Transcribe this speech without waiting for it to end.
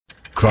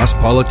Cross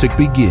Politic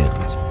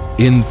begins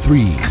in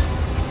 3,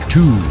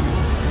 2,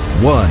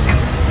 1.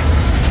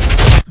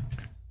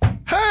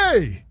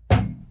 Hey!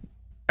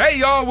 Hey,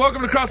 y'all,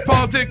 welcome to Cross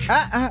Politic.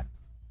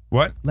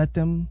 What? Let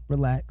them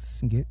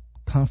relax and get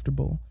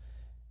comfortable.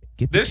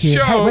 Get This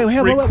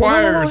show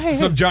requires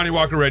some Johnny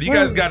Walker Red. You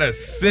guys got to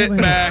sit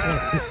back,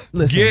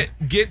 Listen,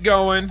 get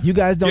going. you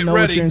guys don't get know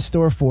ready. what you're in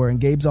store for, and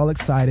Gabe's all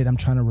excited. I'm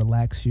trying to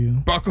relax you.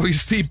 Buckle your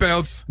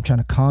seatbelts. I'm trying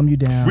to calm you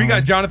down. We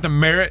got Jonathan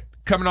Merritt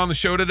coming on the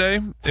show today.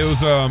 It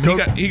was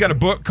he got a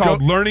book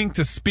called Learning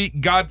to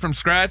Speak God from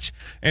Scratch,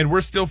 and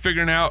we're still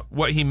figuring out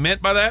what he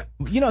meant by that.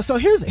 So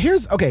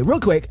here's okay, real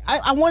quick.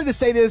 I wanted to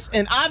say this,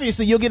 and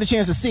obviously you'll get a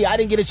chance to see. I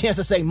didn't get a chance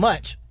to say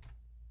much.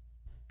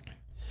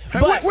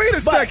 But, wait a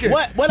second.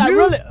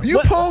 You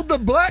pulled the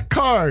black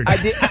card. I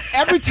did.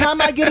 Every time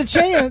I get a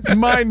chance.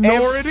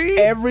 Minority?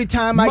 Every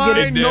time I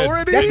get a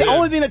Minority? That's the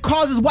only thing that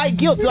causes white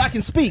guilt, so I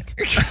can speak.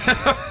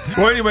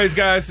 Well, anyways,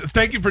 guys,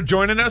 thank you for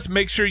joining us.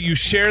 Make sure you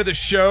share the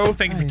show.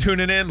 Thank you for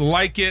tuning in.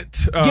 Like it.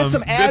 Get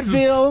some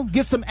Advil.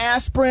 Get some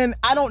aspirin.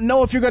 I don't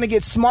know if you're going to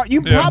get smart.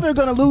 You probably are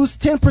going to lose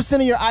 10%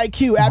 of your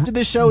IQ after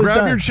this show is done.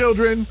 Grab your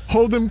children.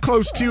 Hold them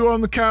close to you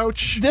on the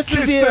couch. Kiss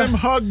them.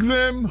 Hug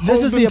them.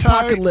 This is the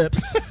tight.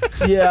 apocalypse.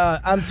 Yeah,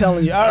 I'm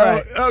telling you. All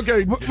right.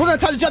 Okay. We're going to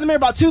talk to Jonathan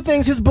Merritt about two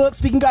things. His book,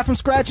 Speaking God from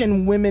Scratch,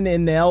 and Women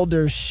in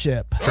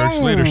Eldership. Church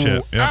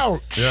leadership. Yep.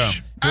 Ouch. Yeah.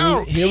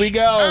 Ouch. Here we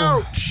go.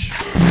 Ouch.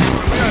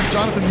 We got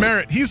Jonathan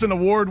Merritt. He's an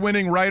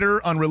award-winning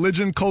writer on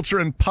religion, culture,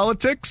 and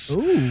politics.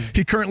 Ooh.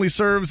 He currently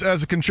serves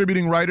as a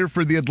contributing writer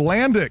for The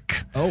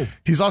Atlantic. Oh.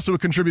 He's also a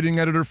contributing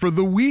editor for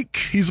The Week.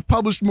 He's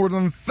published more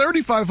than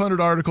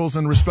 3,500 articles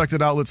in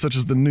respected outlets such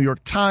as The New York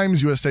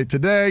Times, USA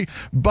Today,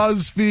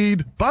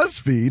 BuzzFeed,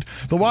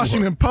 The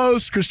Washington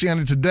Post,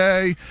 Christianity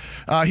Today.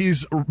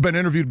 He's been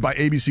interviewed by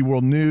ABC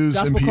World News,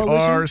 Gospel NPR,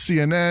 Coalition?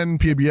 CNN,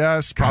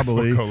 PBS,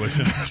 probably.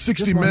 Coalition.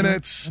 60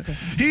 Minutes. Okay.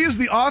 He is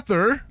the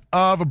author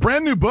of a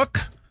brand new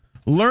book,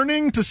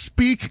 Learning to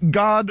Speak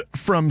God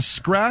from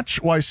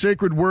Scratch, Why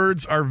Sacred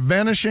Words Are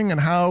Vanishing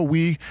and How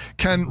We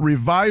Can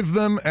Revive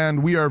Them.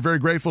 And we are very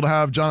grateful to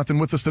have Jonathan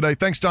with us today.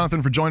 Thanks,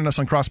 Jonathan, for joining us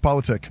on Cross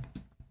Politic.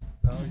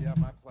 Oh, yeah,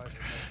 my pleasure.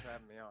 Thanks for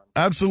having me on.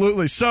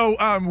 Absolutely. So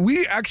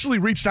we actually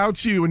reached out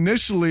to you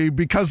initially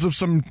because of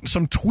some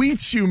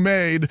tweets you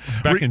made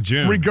back in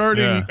June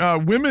regarding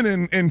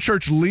women in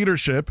church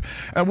leadership.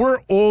 And we're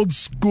old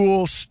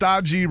school,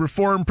 stodgy,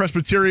 Reformed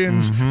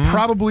Presbyterians,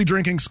 probably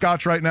drinking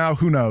scotch right now.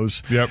 Who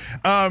knows? Yep.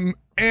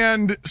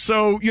 And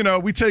so,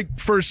 we take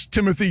 1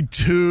 Timothy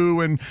 2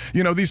 and,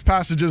 these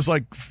passages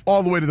like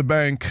all the way to the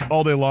bank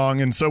all day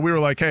long. And so we were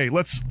like, hey,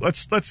 let's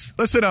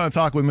sit down and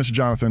talk with Mr.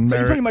 Jonathan So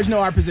Merritt. you pretty much know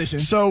our position.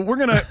 So we're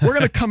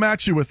gonna come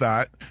at you with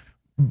that.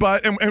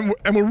 But and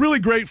we're really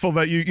grateful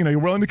that you're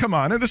willing to come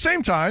on. At the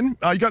same time,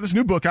 you got this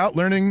new book out,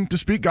 Learning to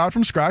Speak God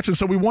from Scratch, and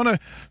so we want to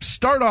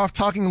start off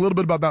talking a little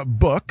bit about that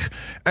book.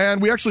 And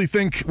we actually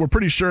think we're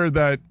pretty sure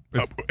that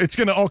it's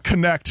going to all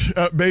connect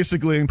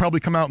basically, and probably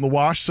come out in the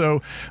wash.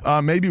 So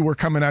maybe we're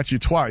coming at you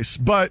twice,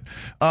 but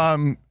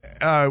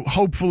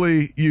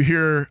hopefully you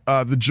hear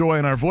the joy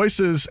in our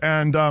voices,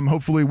 and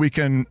hopefully we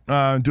can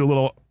do a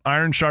little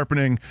iron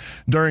sharpening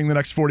during the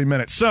next 40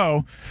 minutes.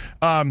 So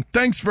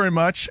thanks very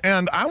much.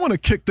 And I want to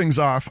kick things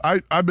off.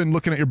 I've been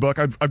looking at your book.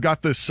 I've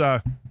got this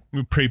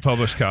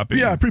pre-published copy.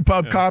 Yeah,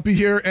 pre-pub copy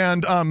here.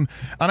 And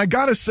I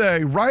got to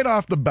say right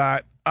off the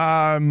bat,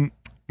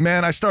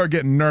 man, I started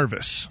getting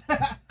nervous.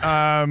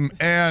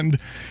 And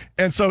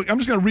so I'm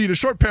just going to read a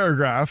short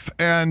paragraph,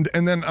 and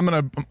then I'm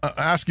going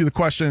to ask you the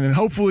question, and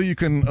hopefully you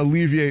can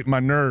alleviate my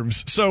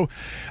nerves. So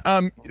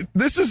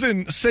this is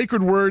in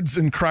Sacred Words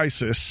in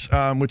Crisis,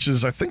 which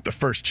is, I think, the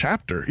first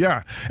chapter.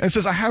 Yeah. And it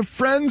says, I have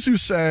friends who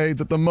say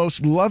that the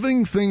most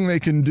loving thing they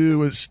can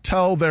do is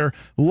tell their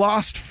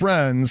lost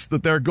friends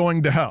that they're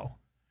going to hell.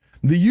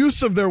 The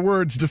use of their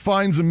words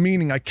defines a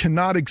meaning I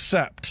cannot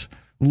accept.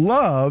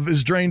 Love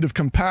is drained of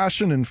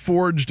compassion and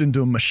forged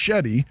into a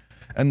machete,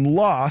 and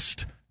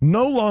lost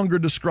no longer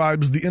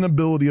describes the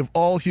inability of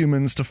all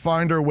humans to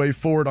find our way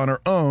forward on our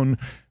own.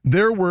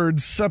 Their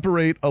words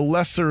separate a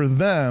lesser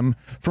them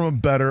from a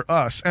better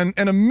us. And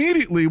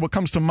immediately what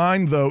comes to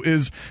mind, though,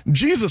 is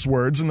Jesus'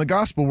 words in the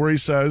gospel where he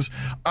says,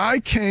 I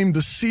came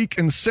to seek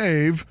and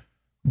save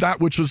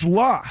that which was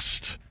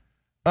lost.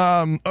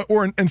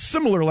 Or in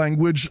similar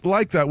language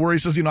like that, where he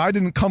says, I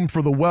didn't come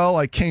for the well,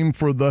 I came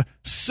for the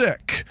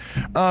sick.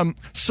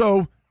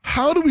 So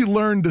how do we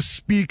learn to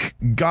speak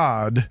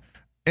God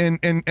and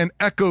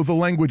echo the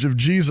language of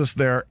Jesus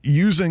there,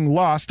 using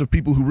lost of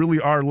people who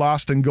really are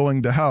lost and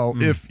going to hell,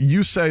 if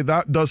you say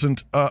that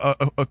doesn't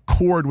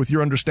accord with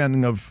your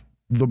understanding of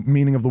the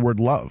meaning of the word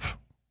love?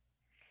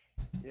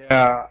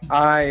 Yeah,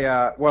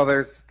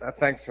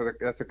 thanks for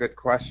that's a good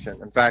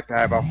question. In fact, I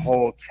have a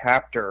whole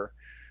chapter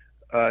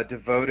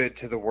devoted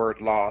to the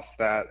word lost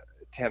that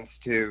attempts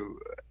to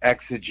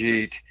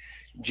exegete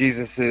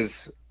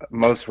Jesus's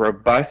most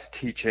robust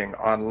teaching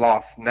on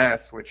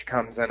lostness, which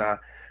comes in a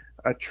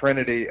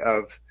trinity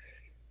of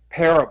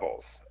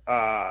parables.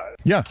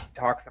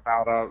 Talks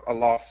about a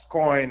lost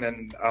coin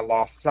and a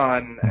lost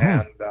son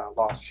and a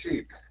lost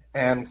sheep.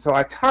 And so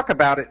I talk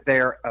about it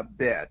there a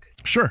bit,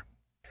 Sure.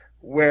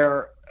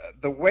 where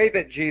the way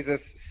that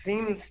Jesus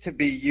seems to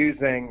be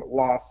using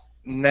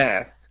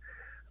lostness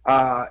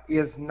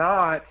is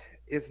not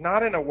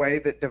in a way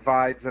that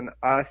divides an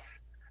us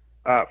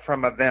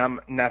from a them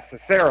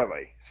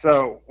necessarily.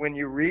 So when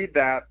you read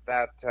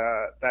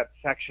that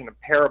section of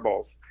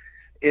parables,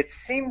 it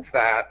seems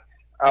that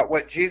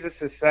what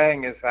Jesus is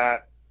saying is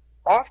that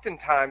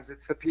oftentimes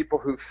it's the people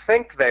who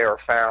think they are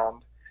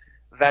found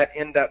that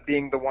end up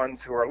being the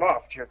ones who are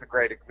lost. Here's a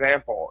great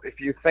example. If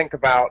you think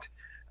about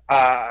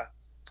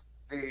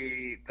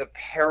the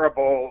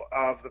parable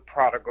of the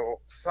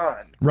prodigal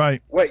son,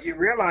 Right. what you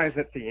realize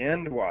at the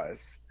end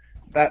was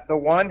that the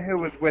one who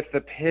was with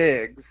the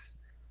pigs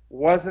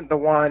wasn't the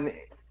one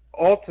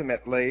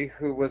ultimately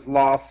who was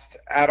lost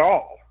at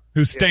all.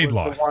 Who stayed it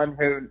was lost. The one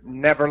who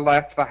never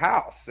left the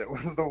house. It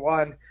was the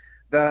one,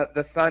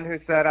 the son who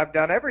said, "I've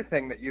done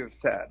everything that you've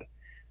said."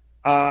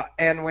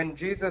 And when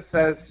Jesus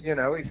says,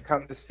 he's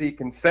come to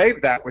seek and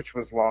save that which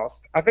was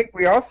lost, I think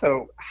we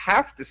also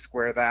have to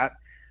square that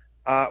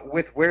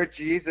with where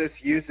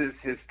Jesus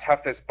uses his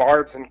toughest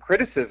barbs and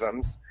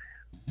criticisms,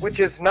 which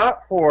is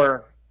not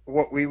for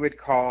what we would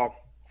call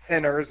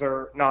sinners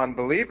or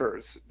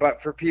non-believers,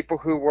 but for people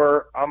who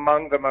were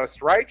among the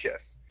most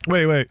righteous.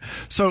 Wait.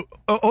 So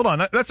hold on.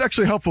 That's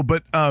actually helpful,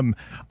 but I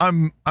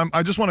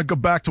just want to go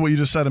back to what you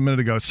just said a minute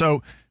ago.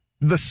 So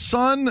the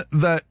son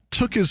that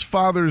took his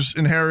father's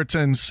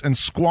inheritance and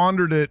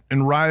squandered it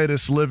in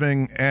riotous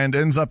living and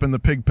ends up in the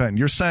pig pen,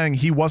 you're saying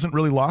he wasn't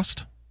really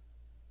lost?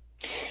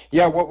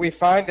 Yeah, what we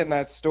find in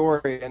that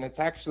story, and it's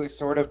actually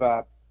sort of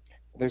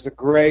there's a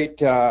great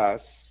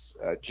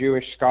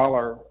Jewish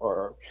scholar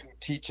who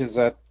teaches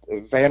at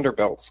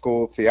Vanderbilt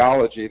School of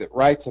Theology that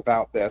writes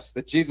about this,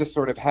 that Jesus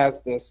sort of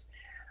has this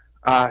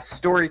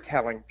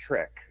storytelling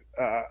trick.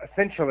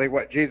 Essentially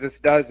what Jesus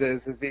does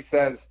is he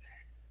says,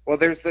 well,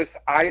 there's this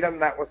item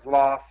that was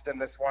lost in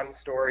this one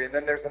story, and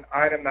then there's an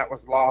item that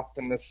was lost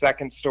in the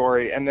second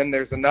story, and then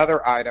there's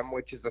another item,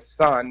 which is a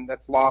son,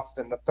 that's lost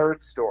in the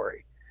third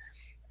story.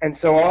 And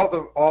so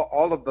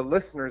all of the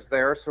listeners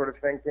there are sort of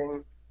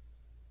thinking,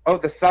 oh,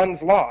 the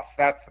son's lost.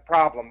 That's the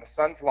problem. The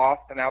son's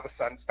lost, and now the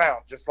son's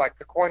found. Just like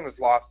the coin was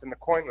lost, and the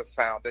coin was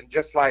found. And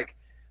just like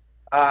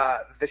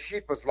the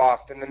sheep was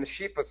lost, and then the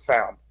sheep was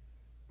found.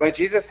 But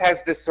Jesus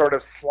has this sort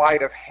of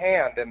sleight of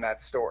hand in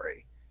that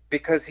story,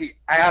 because he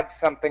adds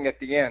something at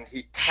the end.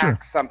 He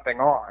tacks something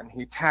on.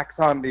 He tacks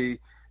on the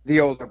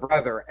older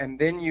brother. And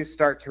then you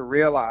start to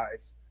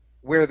realize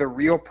where the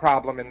real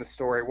problem in the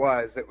story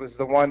was. It was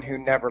the one who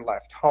never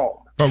left home.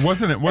 But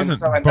wasn't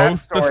so in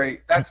both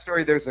that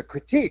story there's a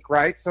critique,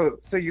 right? So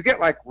you get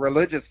like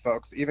religious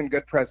folks, even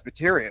good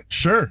Presbyterians.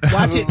 Sure.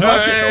 Watch it.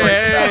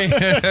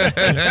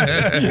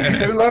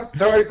 Who love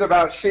stories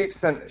about sheep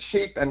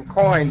and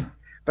coins,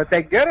 but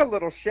they get a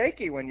little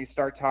shaky when you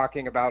start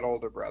talking about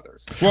older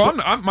brothers. Well,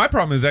 my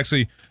problem is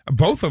actually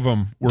both of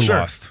them were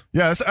lost.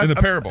 Yeah, in the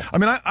parable. I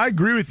mean, I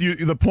agree with you.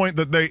 The point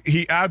that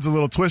he adds a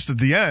little twist at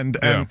the end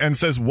and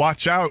says,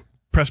 "Watch out,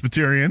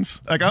 Presbyterians."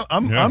 Like I'm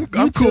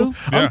cool.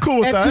 I'm cool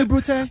with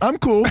that. I'm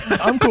cool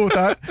with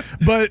that.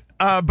 But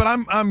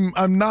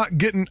I'm not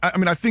getting. I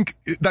mean, I think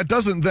that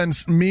doesn't then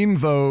mean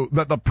though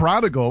that the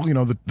prodigal,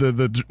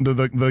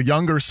 the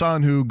younger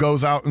son who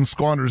goes out and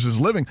squanders his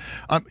living,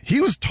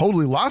 he was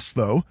totally lost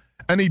though.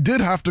 And he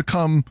did have to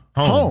come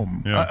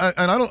home. Yeah.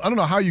 And I don't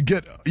know how you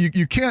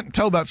can't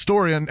tell that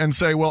story and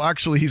say, well,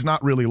 actually, he's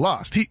not really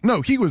lost. He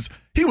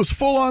was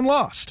full on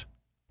lost.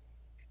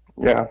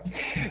 Yeah.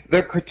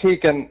 The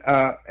critique, and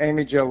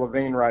Amy Jo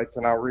Levine writes,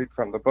 and I'll read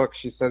from the book,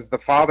 she says, the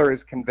father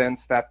is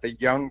convinced that the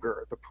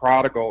younger, the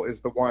prodigal,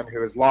 is the one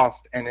who is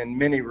lost, and in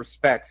many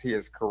respects he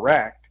is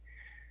correct.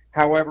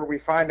 However, we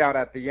find out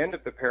at the end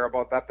of the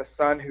parable that the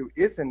son who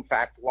is in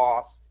fact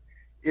lost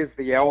is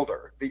the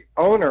elder. The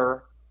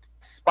owner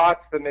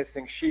spots the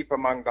missing sheep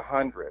among the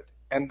 100,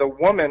 and the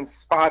woman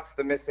spots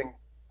the missing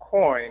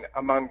coin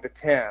among the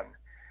 10.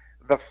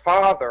 The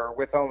father,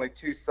 with only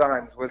 2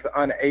 sons, was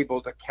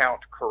unable to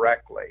count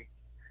correctly.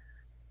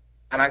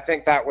 And I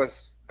think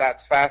that's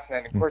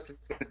fascinating. Of course,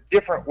 it's a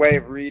different way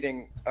of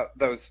reading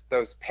those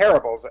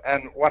parables.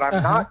 And what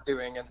I'm not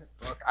doing in this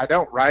book, I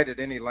don't write at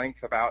any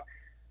length about,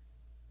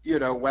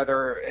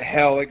 whether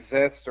hell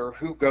exists or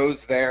who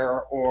goes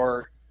there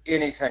or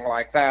anything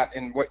like that.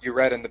 In what you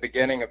read in the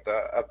beginning of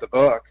the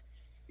book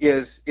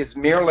is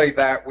merely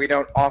that we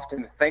don't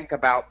often think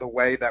about the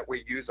way that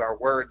we use our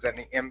words and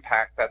the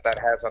impact that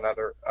has on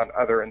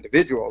other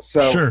individuals.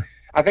 So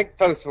I think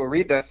folks will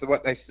read this.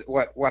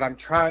 What I'm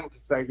trying to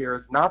say here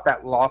is not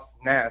that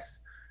lostness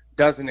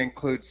doesn't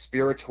include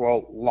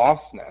spiritual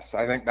lostness.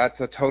 I think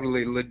that's a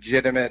totally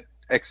legitimate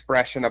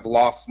expression of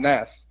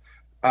lostness.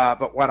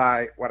 But what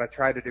I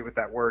try to do with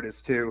that word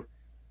is to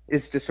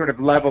sort of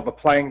level the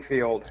playing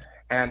field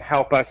and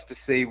help us to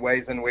see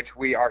ways in which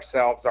we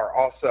ourselves are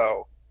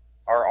also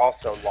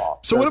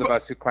lost. So those of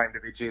us who claim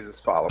to be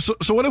Jesus followers.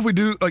 So what if we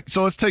do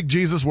so let's take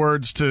Jesus'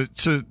 words to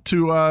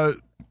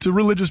to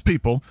religious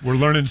people. We're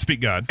learning to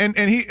speak God. And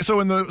so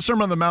in the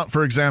Sermon on the Mount,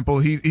 for example,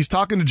 he's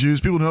talking to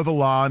Jews, people who know the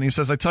law, and he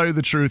says, I tell you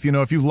the truth,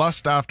 if you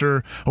lust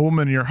after a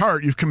woman in your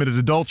heart, you've committed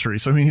adultery.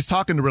 So he's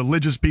talking to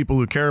religious people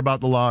who care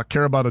about the law,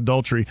 care about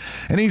adultery.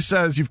 And he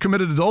says, you've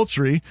committed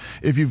adultery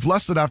if you've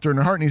lusted after her in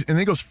your heart. And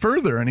he goes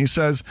further and he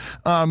says,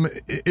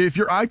 if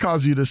your eye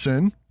causes you to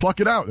sin, pluck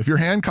it out. If your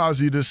hand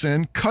causes you to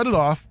sin, cut it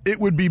off. It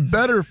would be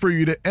better for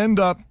you to end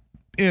up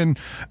in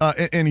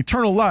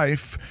eternal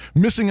life,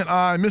 missing an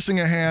eye, missing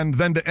a hand,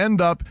 than to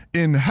end up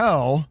in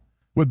hell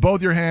with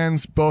both your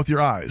hands, both your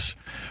eyes.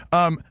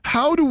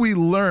 How do we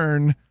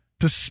learn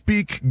to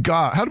speak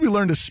God? How do we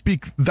learn to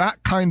speak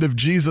that kind of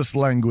Jesus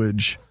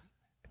language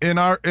in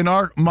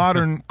our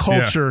modern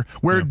culture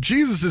where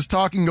Jesus is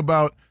talking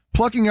about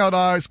plucking out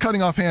eyes,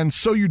 cutting off hands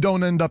so you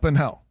don't end up in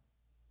hell?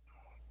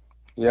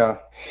 Yeah.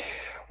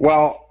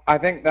 Well, I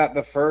think that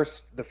the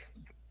first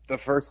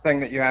thing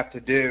that you have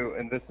to do,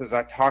 and this is,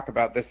 I talk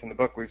about this in the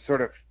book, we've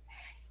sort of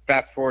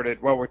fast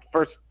forwarded. Well, we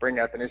first bring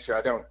up an issue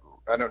I don't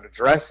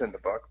address in the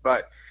book,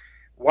 but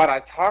what I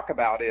talk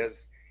about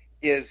is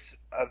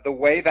the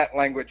way that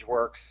language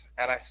works,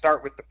 and I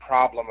start with the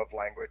problem of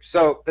language.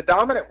 So the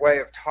dominant way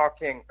of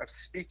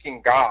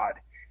speaking God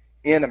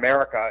in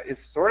America is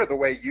sort of the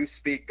way you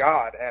speak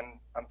God, and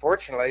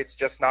unfortunately, it's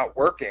just not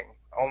working.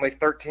 Only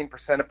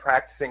 13% of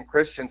practicing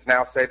Christians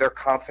now say they're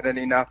confident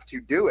enough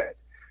to do it.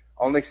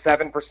 Only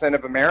 7%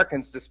 of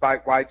Americans,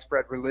 despite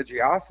widespread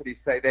religiosity,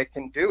 say they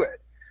can do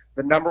it.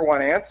 The number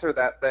one answer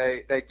that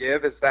they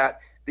give is that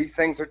these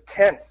things are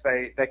tense.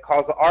 They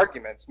cause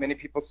arguments. Many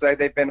people say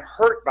they've been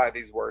hurt by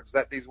these words,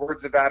 that these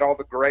words have had all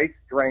the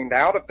grace drained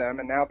out of them,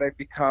 and now they've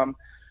become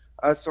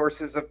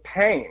sources of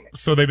pain.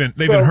 So they've been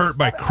hurt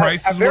by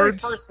Christ's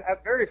words?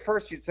 At very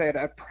first, you'd say at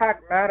a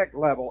pragmatic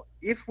level,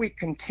 if we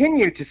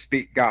continue to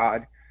speak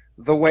God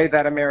the way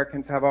that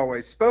Americans have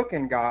always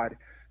spoken God,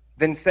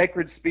 then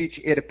sacred speech,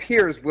 it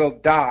appears, will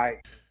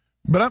die.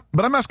 But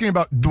I'm asking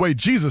about the way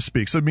Jesus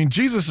speaks. I mean,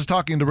 Jesus is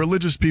talking to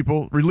religious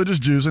people, religious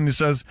Jews, and he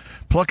says,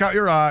 pluck out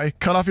your eye,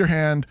 cut off your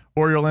hand,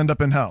 or you'll end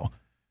up in hell.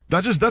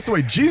 That's the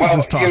way Jesus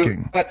is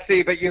talking. But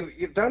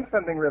you've done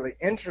something really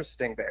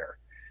interesting there,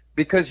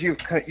 because you're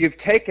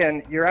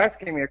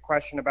asking me a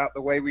question about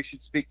the way we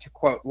should speak to,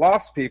 quote,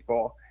 lost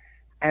people,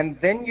 and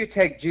then you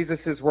take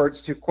Jesus's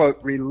words to, quote,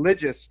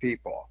 religious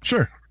people.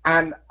 Sure.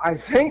 And I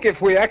think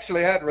if we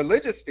actually had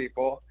religious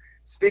people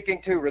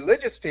speaking to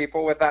religious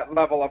people with that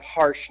level of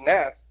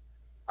harshness,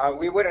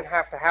 we wouldn't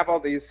have to have all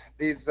these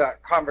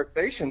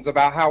conversations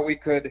about how we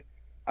could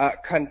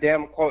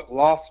condemn, quote,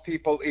 lost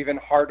people even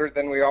harder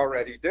than we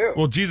already do.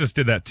 Well, Jesus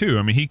did that too.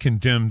 I mean, he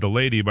condemned the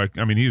lady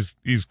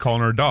he's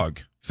calling her a dog,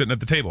 sitting at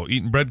the table,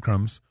 eating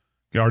breadcrumbs.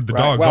 Are the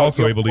dogs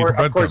also able to eat the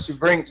breadcrumbs? Of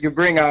course, you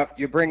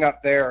bring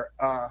up there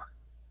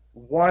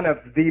one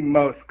of the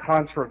most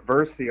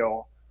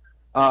controversial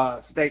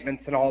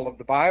statements in all of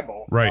the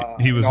Bible. Right.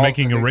 He was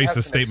making a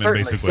racist statement,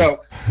 certainly. Basically.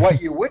 So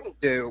what you wouldn't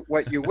do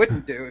if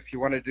you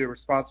wanted to do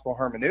responsible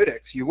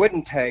hermeneutics, you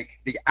wouldn't take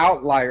the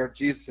outlier of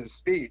Jesus'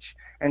 speech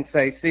and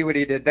say, see what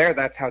he did there,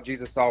 that's how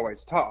Jesus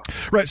always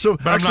talked. Right. So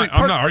but actually,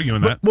 I'm not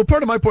arguing that. Well,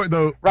 part of my point,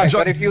 though. Right.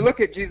 But if you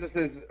look at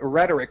Jesus'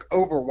 rhetoric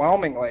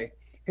overwhelmingly,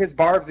 his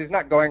barbs, he's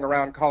not going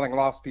around calling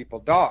lost people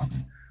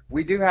dogs.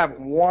 We do have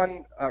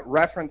one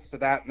reference to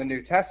that in the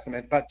New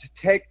Testament, but to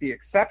take the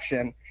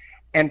exception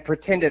and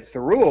pretend it's the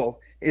rule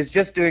is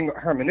just doing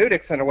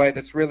hermeneutics in a way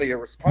that's really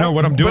irresponsible. No,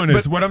 what I'm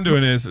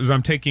doing is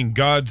I'm taking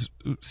God's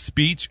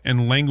speech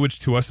and language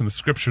to us in the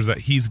scriptures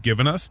that he's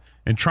given us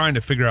and trying to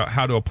figure out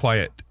how to apply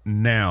it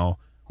now,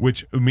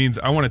 which means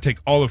I want to take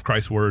all of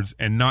Christ's words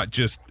and not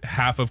just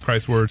half of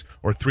Christ's words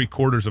or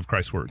 3/4 of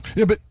Christ's words.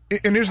 Yeah,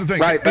 and here's the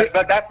thing. Right, but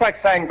that's like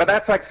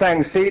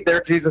saying, see,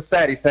 there Jesus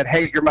said, he said,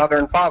 hate your mother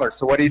and father.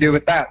 So what do you do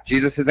with that?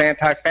 Jesus is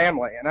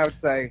anti-family. And I would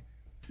say,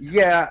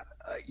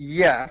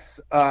 yes.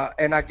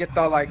 And I get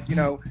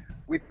the,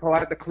 we pull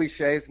out the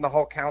cliches and the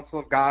whole counsel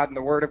of God and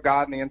the word of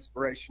God and the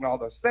inspiration, all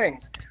those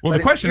things. Well, the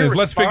question is,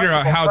 let's figure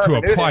out how to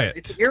apply it.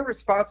 It's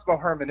irresponsible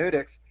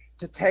hermeneutics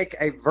to take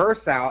a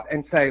verse out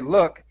and say,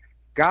 look,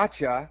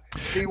 gotcha.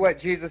 See what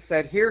Jesus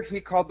said here? He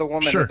called the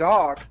woman a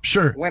dog.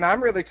 Sure. When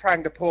I'm really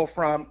trying to pull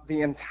from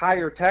the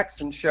entire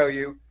text and show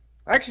you,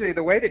 actually,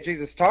 the way that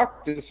Jesus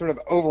talked is sort of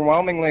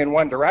overwhelmingly in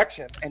one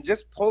direction, and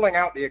just pulling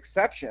out the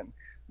exception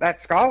that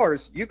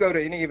scholars, you go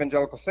to any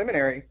evangelical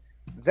seminary,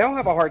 they'll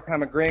have a hard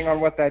time agreeing on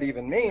what that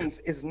even means,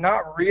 is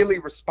not really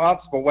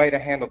responsible way to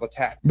handle the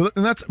text. But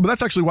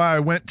that's actually why I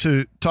went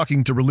to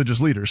talking to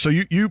religious leaders. So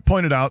you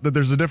pointed out that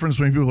there's a difference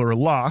between people who are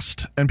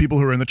lost and people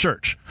who are in the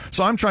church.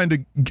 So I'm trying to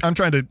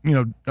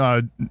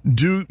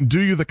do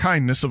you the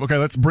kindness of, okay,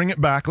 let's bring it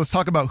back. Let's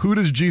talk about who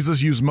does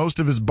Jesus use most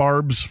of his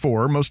barbs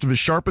for, most of his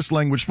sharpest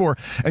language for.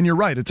 And you're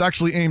right, it's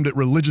actually aimed at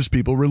religious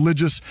people,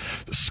 religious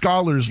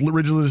scholars,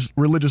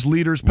 religious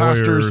leaders,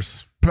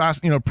 pastors,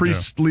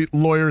 priests,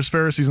 lawyers,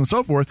 Pharisees, and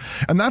so forth.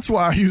 And that's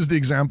why I use the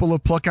example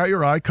of pluck out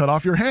your eye, cut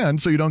off your hand,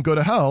 so you don't go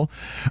to hell.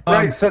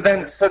 Right. So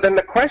then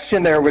the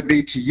question there would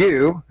be to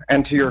you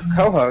and to your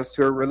co-hosts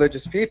who are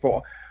religious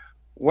people,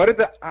 what are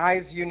the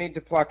eyes you need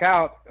to pluck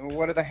out, and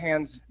what are the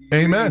hands you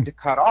Amen. need to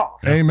cut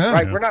off? Amen.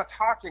 Right? We're not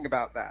talking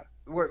about that.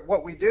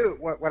 What we do,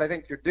 what I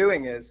think you're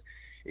doing is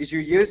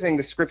you're using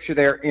the scripture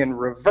there in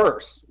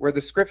reverse, where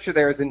the scripture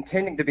there is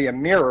intending to be a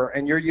mirror,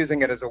 and you're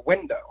using it as a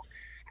window.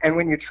 And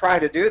when you try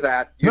to do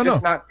that, you're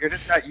just not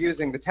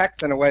using the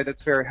text in a way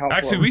that's very helpful.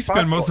 Actually, we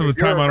spend most of the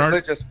time on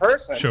our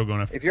show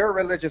going after. If you're a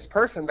religious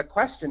person, the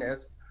question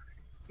is,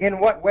 in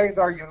what ways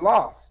are you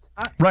lost?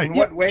 Right. In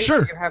what ways do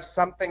you have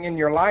something in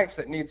your life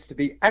that needs to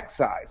be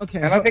excised? Okay.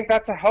 And I think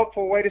that's a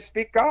helpful way to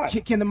speak God.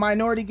 Can the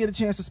minority get a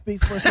chance to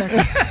speak for a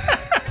second?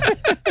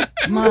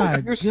 My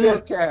You sure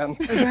can.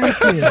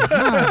 Thank you.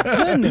 My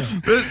goodness.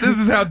 This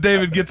is how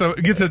David gets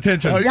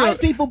attention.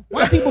 White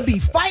people be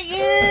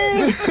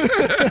fighting.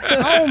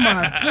 Oh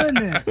my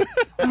goodness.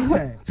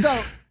 Okay.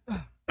 So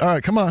all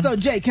right, come on. So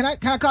Jay, can I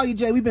call you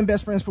Jay? We've been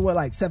best friends for what,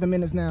 like 7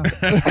 minutes now?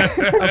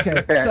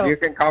 Okay. Yeah, so you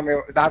can call me.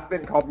 I've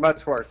been called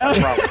much worse. I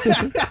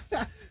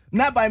promise.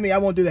 Not by me, I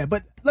won't do that.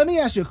 But let me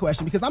ask you a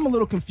question, because I'm a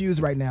little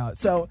confused right now.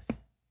 So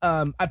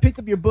I picked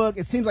up your book.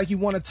 It seems like you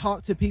want to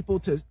talk to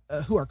people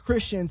who are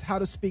Christians, how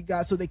to speak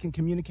God so they can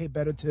communicate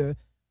better to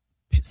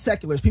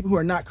seculars, people who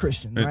are not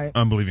Christian, right?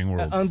 Unbelieving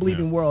world.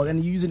 Unbelieving world.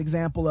 And you use an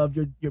example of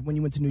your when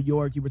you went to New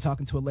York, you were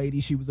talking to a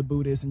lady, she was a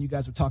Buddhist, and you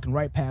guys were talking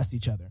right past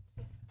each other.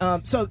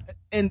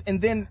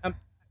 Then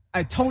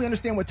I totally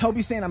understand what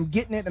Toby's saying. I'm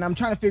getting it, and I'm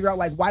trying to figure out,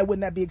 like, why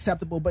wouldn't that be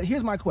acceptable? But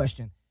here's my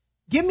question.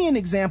 Give me an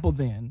example,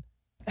 then,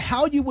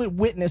 how you would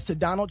witness to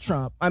Donald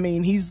Trump. I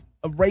mean, he's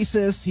a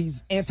racist,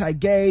 he's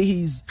anti-gay,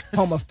 he's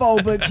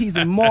homophobic, he's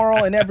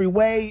immoral in every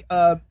way.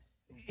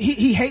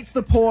 He hates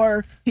the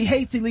poor, he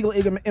hates illegal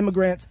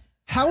immigrants.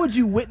 How would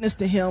you witness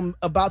to him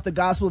about the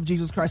gospel of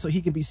Jesus Christ so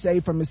he can be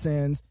saved from his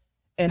sins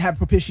and have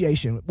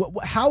propitiation?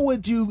 How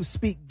would you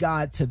speak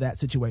God to that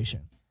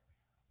situation?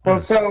 Well,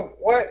 so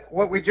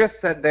what we just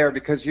said there,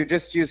 because you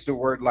just used a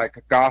word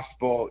like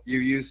gospel, you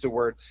used the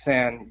word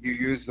sin, you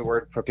used the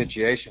word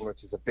propitiation,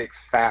 which is a big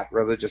fat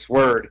religious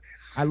word.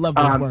 I love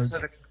those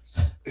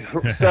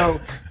words. So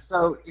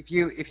if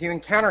you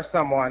encounter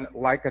someone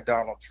like a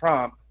Donald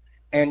Trump,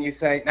 and you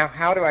say, now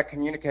how do I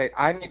communicate?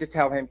 I need to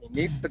tell him he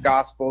needs the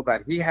gospel,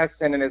 that he has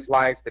sin in his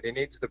life, that he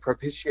needs the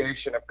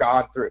propitiation of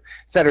God through, et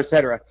cetera, et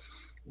cetera.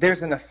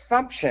 There's an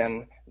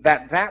assumption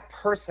that that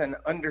person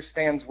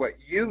understands what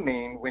you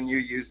mean when you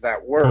use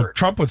that word. Well,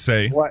 Trump would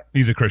say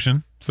he's a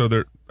Christian,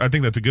 so I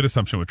think that's a good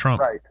assumption with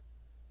Trump. Right.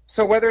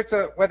 So whether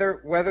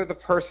the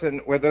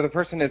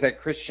person is a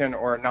Christian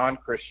or a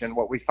non-Christian,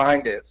 what we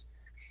find is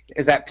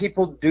that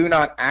people do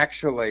not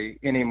actually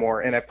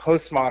anymore, in a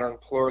postmodern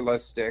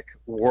pluralistic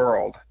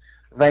world,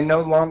 they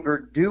no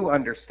longer do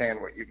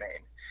understand what you mean.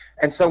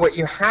 And so what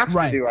you have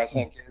to do, I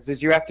think,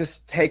 is you have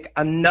to take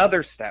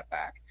another step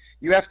back.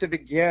 You have to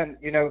begin,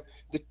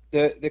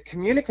 the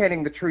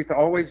communicating the truth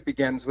always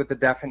begins with the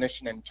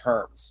definition in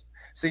terms.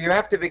 So you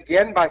have to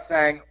begin by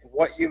saying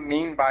what you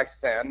mean by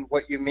sin,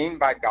 what you mean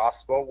by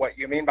gospel, what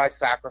you mean by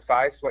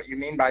sacrifice, what you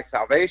mean by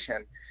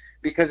salvation,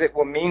 because it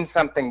will mean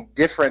something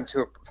different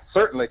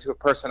certainly to a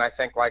person, I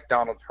think, like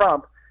Donald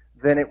Trump,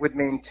 than it would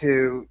mean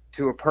to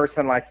a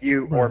person like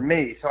you or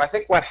me. So I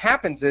think what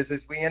happens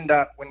is we end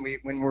up,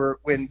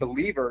 when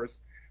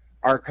believers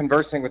are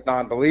conversing with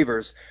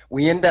non-believers,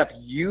 we end up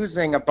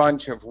using a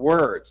bunch of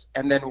words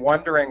and then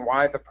wondering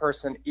why the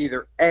person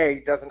either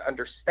A, doesn't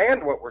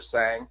understand what we're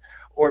saying,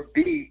 or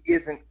B,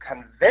 isn't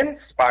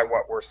convinced by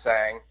what we're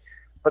saying.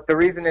 But the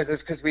reason is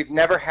because we've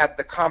never had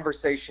the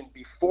conversation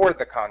before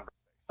the conversation.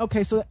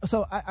 Okay, so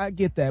I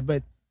get that,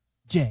 but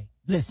Jay,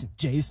 listen,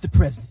 Jay, it's the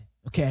president,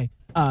 okay?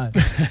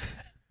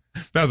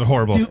 That was a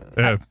horrible.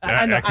 I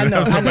know.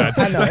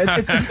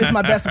 It's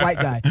my best white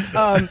guy.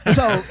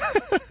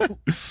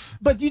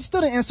 But you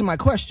still didn't answer my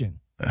question.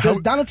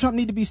 Does Donald Trump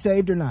need to be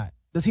saved or not?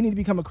 Does he need to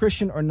become a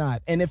Christian or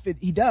not? And if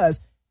he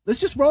does, let's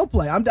just role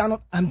play. I'm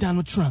Donald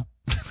Trump,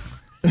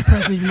 the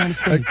president of the United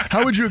States.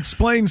 How would you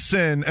explain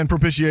sin and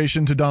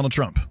propitiation to Donald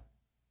Trump?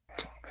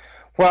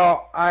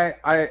 Well,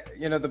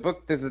 the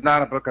book, this is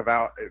not a book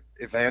about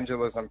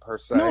evangelism per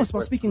se. No, it's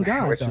about speaking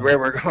God, which is where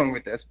we're going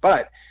with this.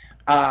 But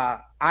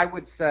I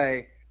would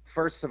say,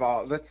 first of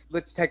all, let's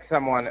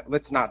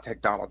not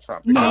take Donald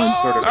Trump. No.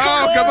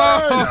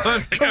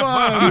 Come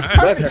on. He's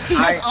perfect. He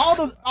has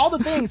all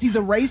the things. He's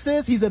a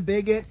racist. He's a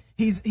bigot.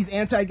 He's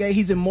anti-gay.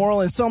 He's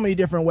immoral in so many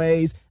different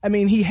ways. I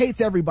mean, he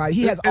hates everybody.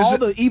 He has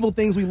the evil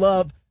things we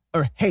love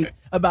or hate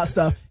about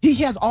stuff. He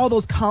has all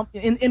those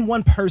in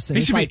one person.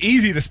 He should be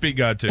easy to speak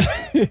God to.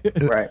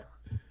 Right.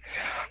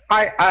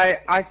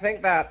 I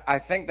think that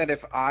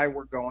if I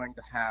were going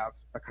to have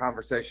a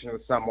conversation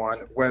with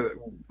someone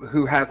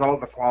who has all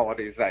the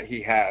qualities that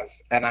he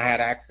has, and I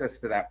had access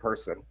to that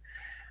person,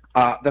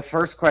 the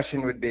first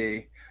question would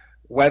be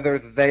whether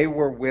they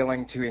were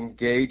willing to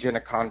engage in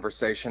a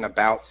conversation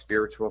about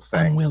spiritual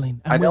things. I'm willing,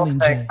 I don't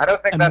think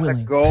that willing.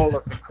 the goal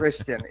of a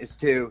Christian is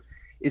to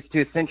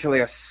essentially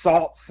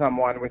assault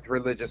someone with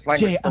religious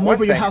language. Jay, I'm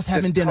over your house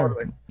having dinner.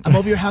 I'm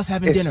over your house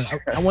having dinner.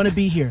 I want to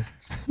be here.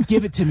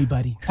 Give it to me,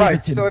 buddy. Give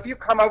it to me. So if you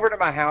come over to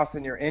my house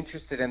and you're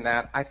interested in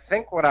that, I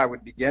think what I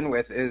would begin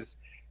with is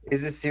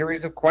is a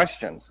series of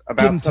questions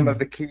about some of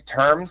the key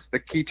terms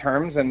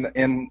in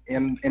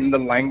the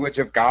language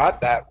of God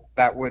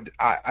that would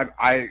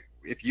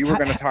if you were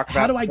going to talk about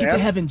how do I get to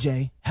heaven,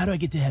 Jay? How do I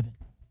get to heaven?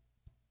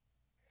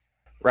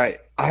 Right,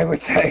 I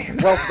would say.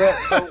 Well,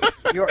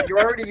 you're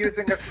already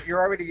using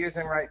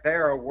right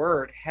there a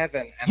word,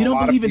 heaven. And you don't a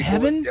lot believe of in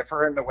people heaven?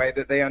 differ in the way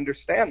that they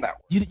understand that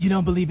word. You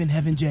don't believe in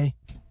heaven, Jay?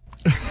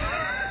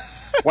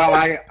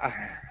 Well,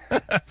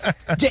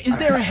 Jay, is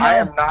there a hell? I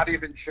am not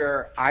even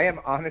sure. I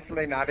am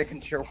honestly not even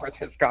sure where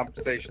this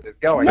conversation is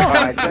going. No,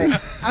 but I think,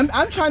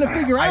 I'm trying to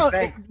figure out.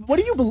 think, what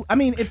do you believe? I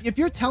mean, if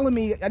you're telling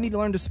me I need to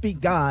learn to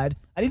speak God,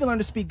 I need to learn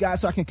to speak God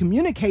so I can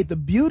communicate the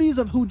beauties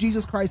of who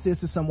Jesus Christ is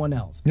to someone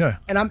else. Yeah.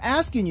 And I'm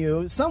asking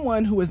you,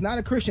 someone who is not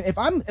a Christian,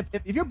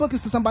 if your book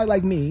is to somebody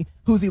like me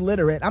who's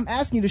illiterate, I'm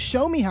asking you to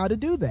show me how to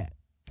do that.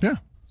 Yeah.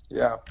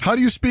 Yeah. How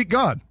do you speak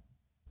God?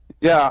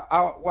 Yeah.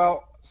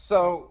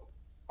 So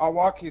I'll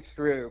walk you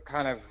through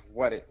kind of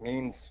what it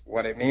means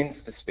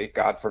to speak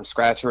God from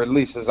scratch, or at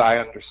least as I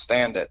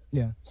understand it.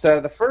 Yeah. So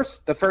the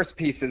first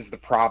piece is the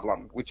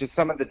problem, which is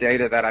some of the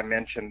data that I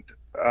mentioned.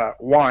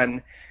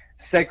 One,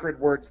 sacred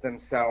words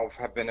themselves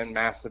have been in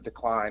massive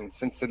decline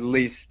since at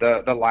least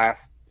the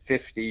last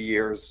 50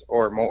 years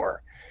or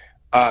more.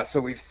 So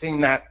we've seen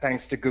that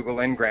thanks to Google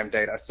Ngram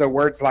data. So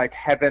words like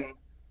heaven,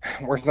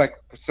 words like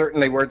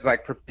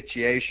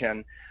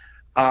propitiation,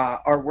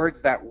 are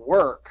words that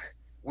work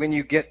when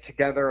you get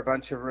together a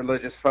bunch of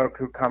religious folk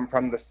who come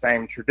from the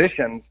same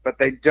traditions, but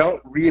they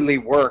don't really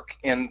work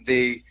in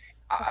the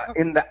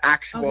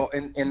actual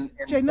in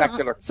Jay,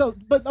 secular.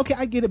 Okay,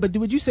 I get it. But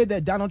would you say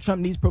that Donald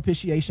Trump needs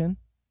propitiation?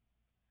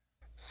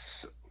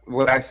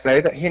 Would I say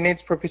that he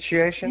needs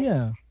propitiation?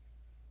 Yeah.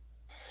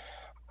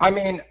 I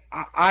mean,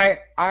 can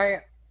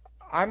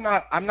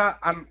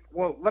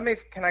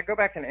I go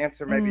back and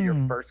answer maybe your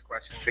first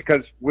question?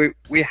 Because we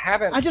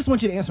haven't. I just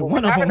want you to answer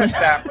one of them.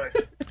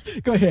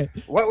 Go ahead.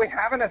 What we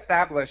haven't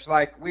established,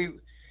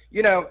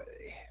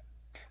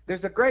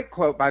 there's a great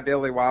quote by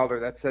Billy Wilder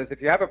that says,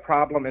 if you have a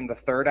problem in the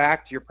third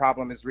act, your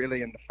problem is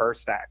really in the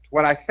first act.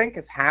 What I think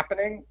is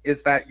happening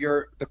is that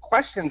the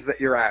questions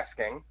that you're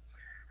asking,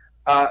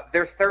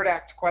 they're third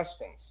act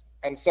questions.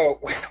 And so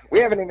we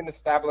haven't even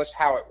established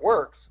how it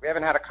works. We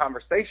haven't had a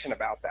conversation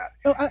about that.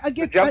 Oh, I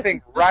get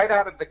jumping right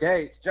out of the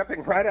gate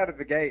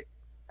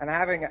and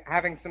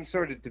having some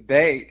sort of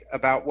debate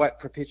about what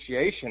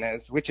propitiation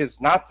is, which is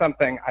not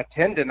something I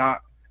tend to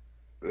not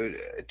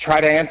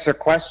try to answer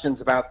questions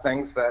about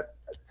things that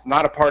it's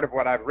not a part of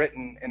what I've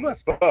written in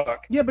this book.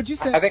 Yeah, but you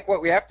said, I think what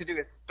we have to do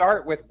is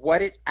start with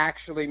what it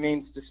actually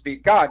means to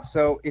speak God.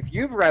 So if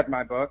you've read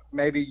my book,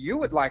 maybe you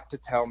would like to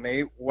tell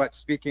me what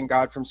speaking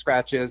God from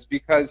scratch is,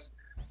 because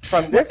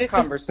from this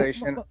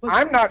conversation,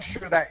 I'm not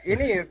sure that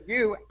any of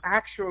you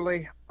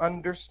actually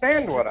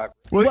understand what I've.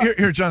 Well,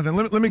 here, Jonathan.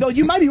 Let me. No,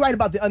 you might be right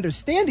about the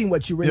understanding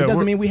what you read. It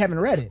doesn't mean we haven't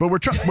read it. But we're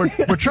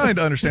trying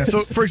to understand.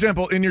 So, for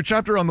example, in your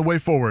chapter on the way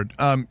forward,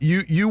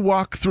 you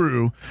walk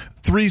through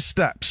 3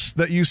 steps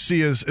that you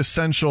see as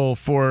essential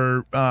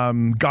for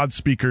God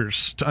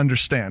speakers to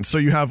understand. So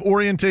you have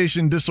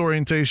orientation,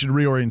 disorientation,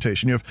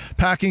 reorientation. You have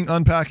packing,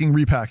 unpacking,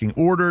 repacking,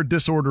 order,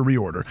 disorder,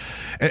 reorder.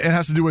 It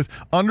has to do with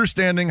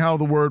understanding how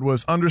the word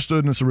was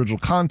understood in its original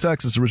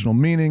context, its original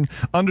meaning,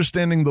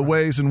 understanding the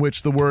ways in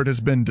which the word has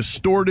been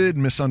distorted,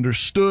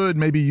 misunderstood,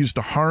 maybe used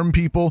to harm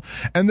people.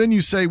 And then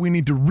you say we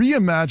need to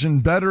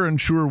reimagine better and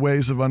truer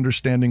ways of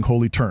understanding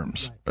holy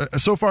terms.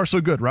 So far,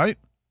 so good, right?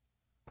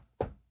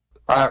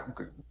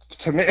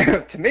 To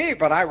me,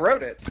 but I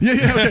wrote it.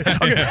 Yeah.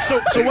 Okay.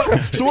 So what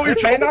we're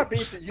may not be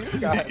to you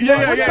guys.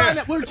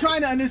 We're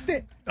trying to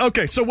understand.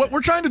 Okay, so what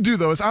we're trying to do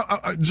though is,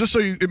 just so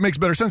it makes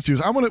better sense to you,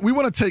 is we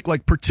want to take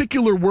like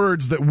particular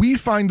words that we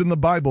find in the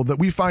Bible that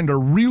we find are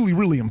really,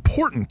 really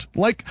important,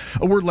 like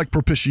a word like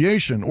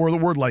propitiation, or the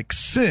word like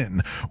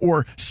sin,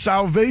 or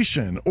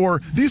salvation, or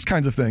these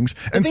kinds of things,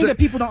 and things that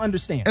people don't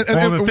understand.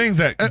 The things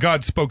that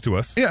God spoke to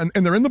us. Yeah,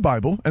 and they're in the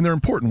Bible, and they're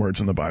important words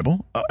in the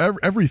Bible.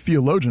 Every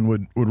theologian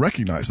would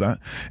recognize that,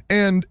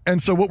 and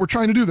so what we're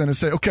trying to do then is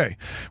say, okay,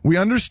 we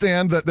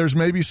understand that there's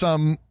maybe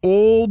some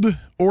old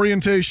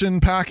orientation,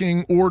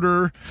 packing,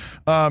 order,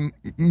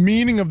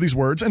 meaning of these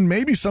words, and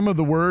maybe some of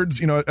the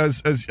words,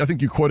 as I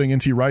think you're quoting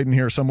N.T. Wright in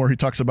here somewhere, he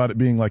talks about it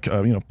being like,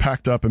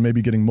 packed up and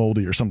maybe getting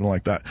moldy or something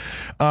like that.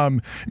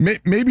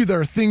 Maybe there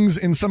are things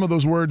in some of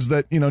those words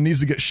that, needs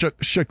to get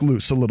shook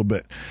loose a little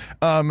bit.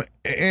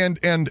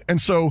 And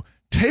so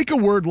take a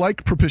word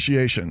like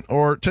propitiation,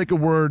 or take a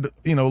word,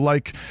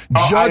 like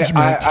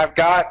judgment.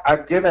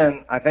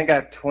 I think I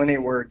have 20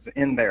 words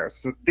in there.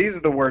 So these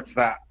are the words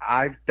that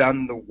I've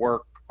done the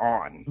work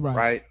on,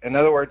 right? In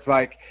other words,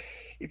 like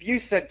if you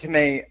said to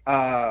me,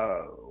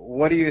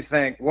 what do you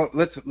think? Well,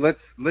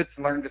 let's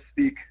learn to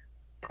speak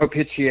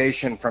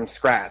propitiation from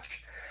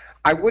scratch.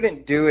 I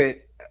wouldn't do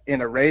it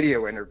in a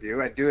radio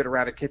interview. I'd do it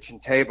around a kitchen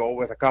table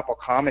with a couple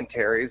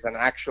commentaries and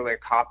actually a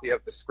copy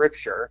of the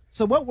scripture.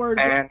 So what word?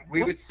 And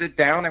we would sit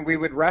down and we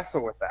would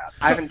wrestle with that.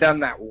 I haven't done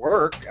that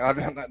work.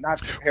 I'm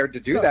not prepared to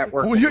do that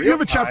work. Well, you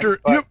have a chapter.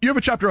 You have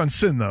a chapter on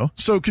sin, though.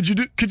 So could you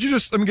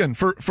just again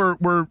for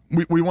where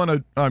we want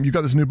to? You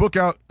got this new book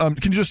out. Can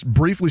you just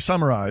briefly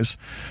summarize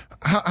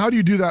how do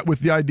you do that with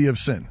the idea of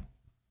sin?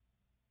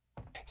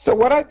 So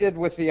what I did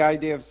with the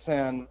idea of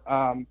sin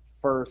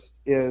first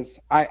is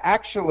I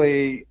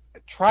actually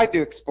tried to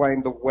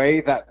explain the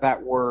way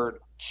that word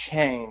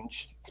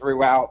changed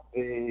throughout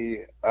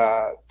the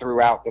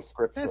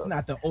scripture. That's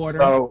not the order.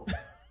 So,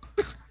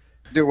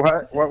 do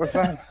what? What was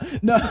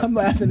that? No, I'm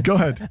laughing. Go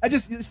ahead.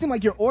 It seemed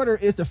like your order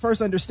is to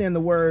first understand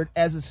the word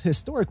as it's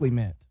historically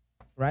meant,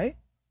 right?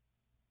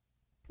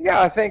 Yeah,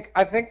 I think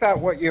that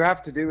what you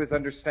have to do is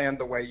understand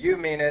the way you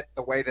mean it,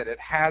 the way that it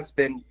has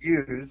been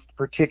used,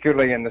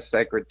 particularly in the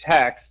sacred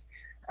text,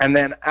 and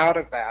then out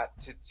of that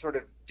to sort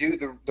of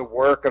do the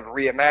work of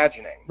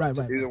reimagining,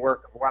 do the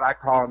work of what I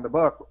call in the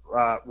book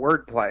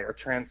wordplay or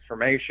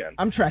transformation.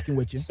 I'm tracking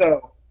with you.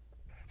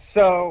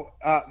 So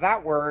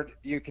that word,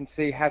 you can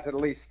see, has at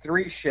least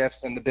 3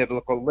 shifts in the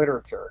biblical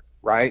literature,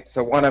 right?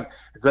 So a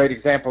great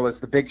example is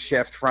the big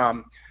shift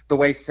from the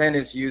way sin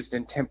is used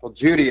in Temple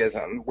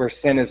Judaism, where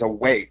sin is a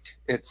weight.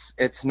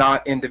 It's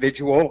not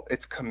individual,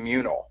 it's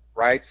communal,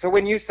 right? So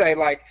when you say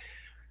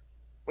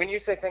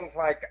things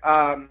like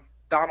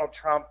Donald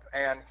Trump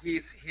and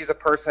he's a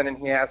person and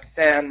he has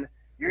sin,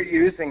 you're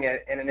using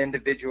it in an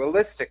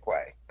individualistic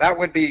way. That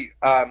would be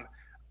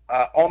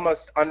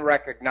almost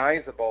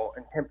unrecognizable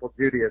in Temple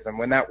Judaism.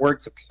 When that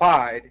word's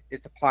applied,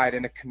 it's applied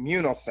in a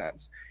communal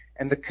sense.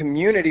 And the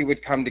community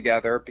would come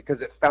together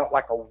because it felt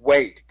like a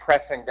weight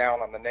pressing down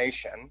on the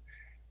nation.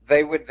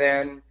 They would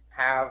then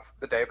have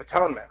the Day of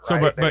Atonement,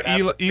 right? So, but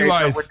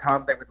Eli's would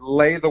come. They would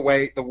lay the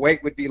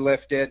weight would be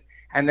lifted,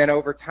 and then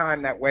over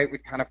time that weight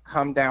would kind of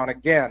come down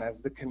again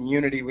as the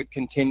community would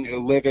continue to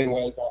live in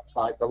ways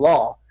outside the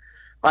law.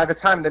 By the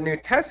time the New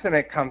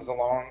Testament comes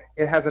along,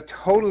 it has a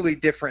totally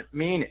different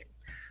meaning.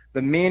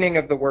 The meaning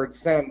of the word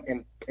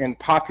sin in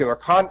popular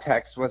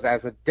context was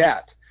as a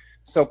debt.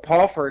 So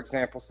Paul, for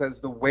example,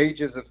 says the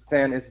wages of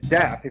sin is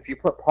death. If you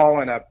put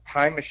Paul in a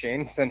time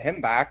machine, send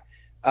him back,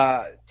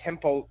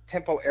 temple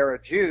era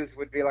Jews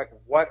would be like,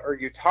 what are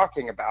you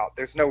talking about?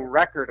 There's no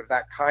record of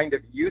that kind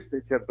of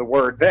usage of the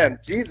word then.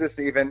 Jesus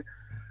even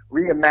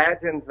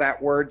reimagines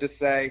that word to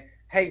say,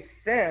 hey,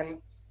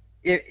 sin,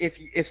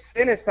 if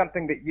sin is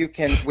something that you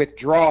can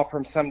withdraw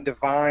from some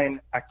divine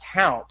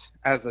account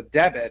as a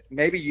debit,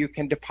 maybe you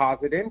can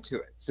deposit into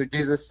it. So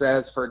Jesus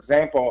says, for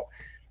example,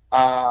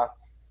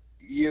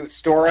 you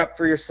store up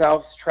for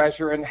yourselves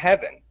treasure in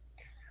heaven.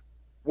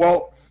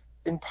 Well,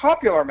 in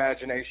popular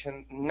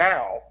imagination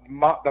now,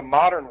 the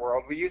modern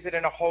world, we use it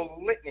in a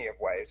whole litany of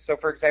ways. So,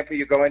 for example,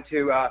 you go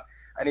into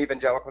an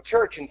evangelical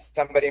church and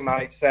somebody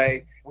might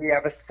say, we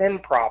have a sin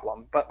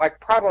problem. But like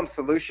problem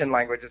solution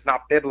language is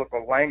not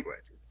biblical language.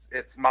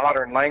 It's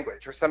modern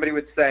language. Or somebody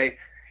would say,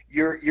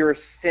 you're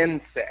sin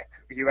sick.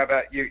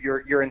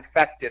 You're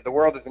infected. The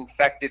world is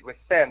infected with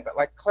sin. But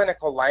like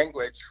clinical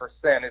language for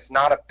sin is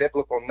not a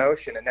biblical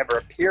notion. It never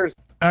appears.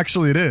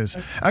 Actually, it is.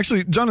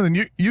 Actually,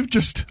 Jonathan, you've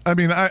just. I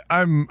mean,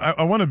 I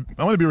want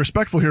to be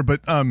respectful here,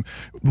 but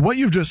what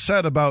you've just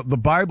said about the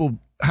Bible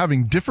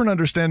having different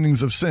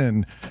understandings of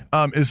sin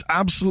is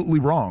absolutely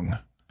wrong.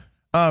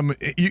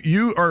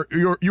 You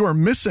are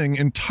missing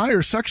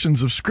entire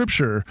sections of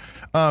Scripture.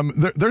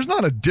 There's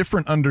not a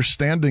different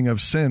understanding of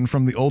sin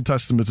from the Old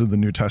Testament to the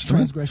New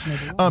Testament. Transgression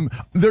of the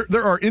law.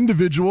 There are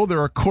individual, there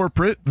are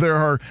corporate, there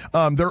are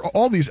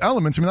all these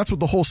elements. I mean, that's what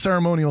the whole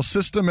ceremonial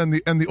system and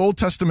the Old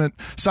Testament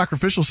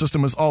sacrificial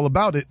system is all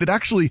about. It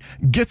actually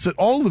gets at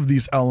all of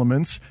these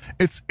elements.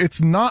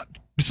 It's not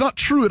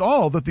true at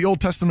all that the Old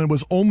Testament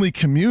was only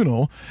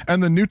communal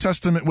and the New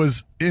Testament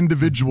was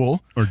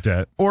individual or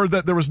debt, or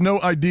that there was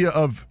no idea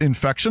of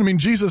infection. I mean,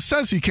 Jesus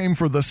says he came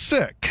for the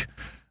sick,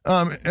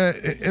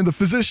 and the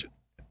physician.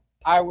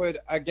 I would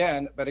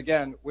again,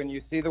 when you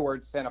see the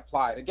word sin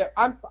applied, again,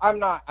 I'm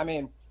not. I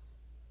mean,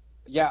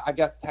 yeah, I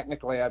guess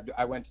technically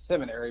I went to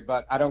seminary,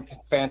 but I don't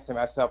fancy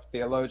myself a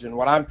theologian.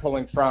 What I'm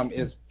pulling from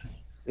is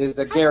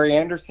a Gary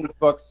Anderson's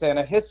book, Sin: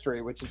 A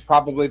History, which is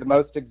probably the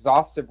most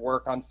exhaustive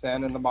work on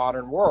sin in the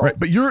modern world. Right,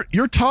 but you're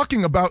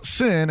talking about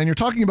sin and you're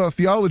talking about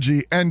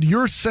theology and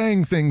you're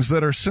saying things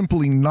that are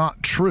simply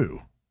not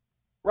true.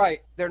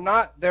 Right, they're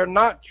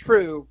not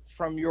true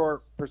from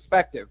your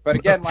perspective. But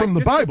again, from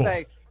the Bible,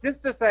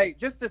 just to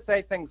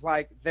say things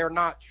like they're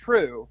not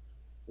true.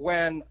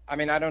 When I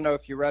don't know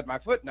if you read my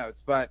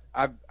footnotes, but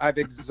I've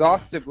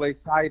exhaustively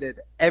cited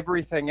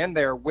everything in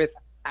there with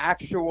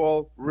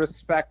actual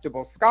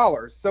respectable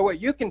scholars. So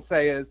what you can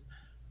say is,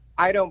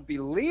 I don't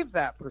believe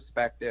that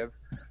perspective,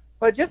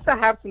 but just to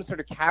have some sort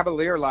of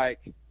cavalier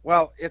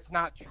well, it's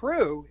not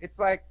true. It's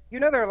like,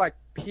 there are like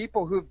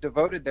people who've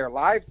devoted their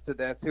lives to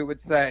this who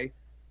would say,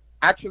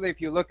 actually, if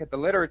you look at the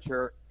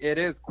literature, it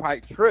is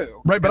quite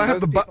true. Right, but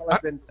and people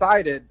have been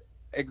cited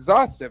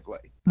exhaustively.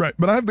 Right,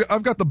 but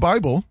I've got the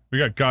Bible. We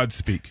got God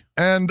speak.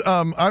 And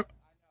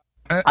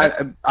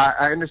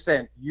I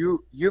understand.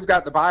 You've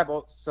got the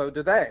Bible, so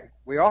do they.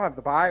 We all have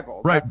the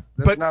Bible. Right.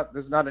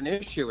 There's not an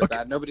issue with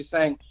that. Nobody's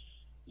saying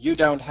you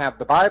don't have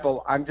the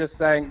Bible. I'm just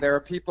saying there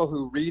are people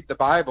who read the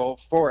Bible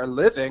for a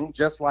living,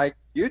 just like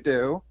you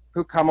do,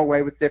 who come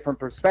away with different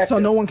perspectives. So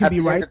no one can be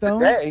right, though?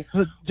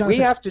 We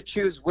have to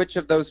choose which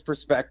of those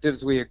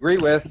perspectives we agree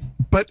with,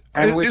 but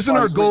and which isn't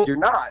our ones goal, we do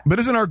not. But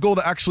isn't our goal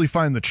to actually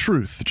find the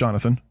truth,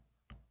 Jonathan?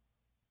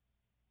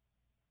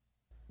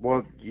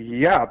 Well,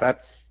 yeah,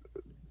 that's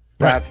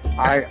right.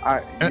 that.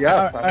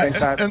 I think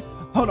that's.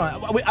 Hold on,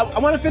 I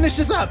want to finish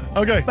this up.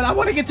 Okay, but I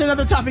want to get to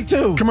another topic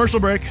too. Commercial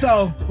break.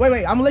 So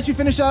wait, I'm gonna let you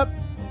finish up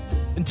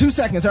in 2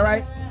 seconds. All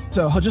right.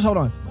 So just hold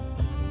on.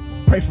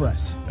 Pray for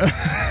us,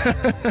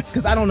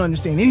 because I don't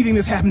understand anything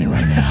that's happening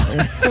right now.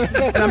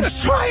 And I'm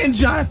trying,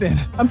 Jonathan.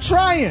 I'm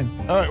trying.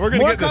 All right, we're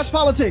gonna more get cross this.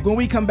 politics when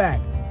we come back.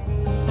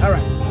 All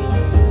right.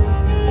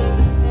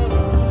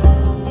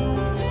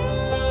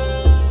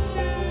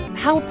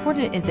 How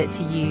important is it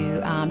to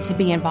you to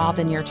be involved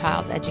in your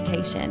child's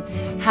education?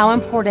 How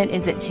important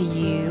is it to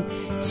you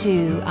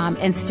to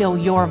instill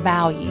your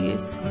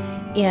values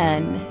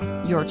in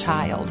your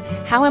child?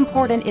 How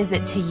important is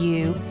it to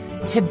you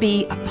to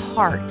be a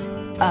part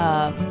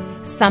of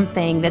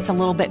something that's a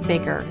little bit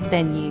bigger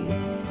than you?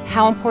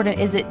 How important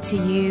is it to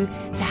you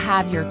to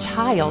have your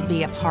child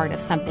be a part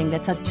of something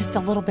that's just a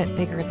little bit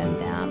bigger than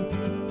them?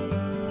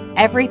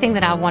 Everything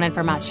that I wanted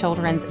for my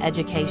children's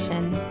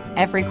education,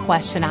 every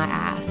question I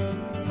asked,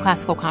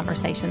 Classical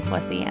Conversations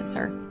was the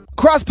answer.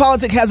 Cross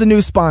Politic has a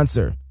new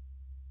sponsor.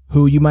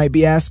 Who, you might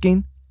be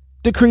asking?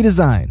 Decree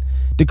Design.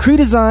 Decree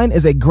Design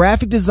is a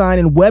graphic design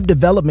and web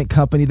development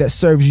company that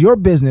serves your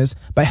business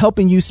by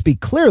helping you speak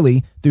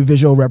clearly through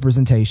visual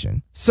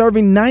representation.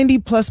 Serving 90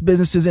 plus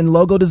businesses in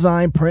logo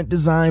design, print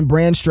design,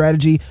 brand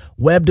strategy,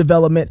 web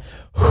development,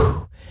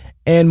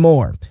 and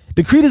more.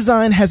 Decree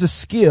Design has a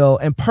skill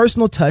and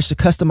personal touch to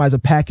customize a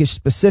package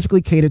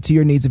specifically catered to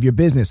your needs of your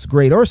business,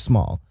 great or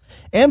small,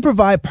 and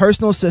provide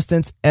personal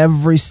assistance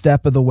every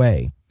step of the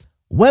way.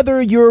 Whether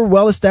you're a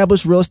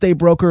well-established real estate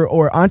broker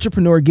or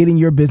entrepreneur getting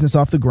your business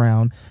off the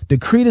ground,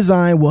 Decree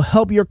Design will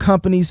help your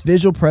company's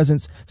visual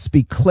presence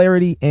speak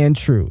clarity and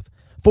truth.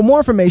 For more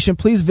information,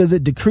 please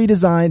visit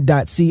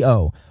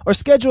decreedesign.co or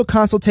schedule a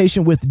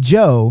consultation with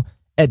Joe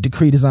at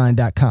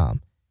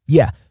decreedesign.com.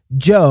 Yeah,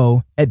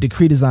 Joe at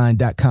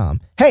decreedesign.com.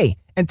 Hey,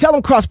 and tell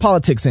them Cross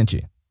Politics sent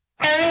you.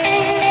 All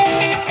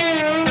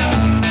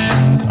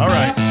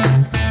right.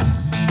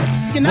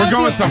 We're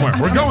going somewhere.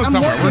 We're doing this.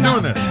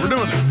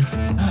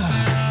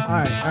 All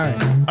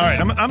right. All right.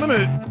 I'm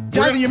gonna.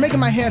 Jonathan, you're making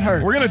my head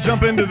hurt. We're gonna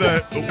jump into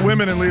the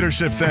women in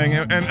leadership thing,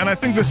 and I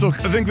think this will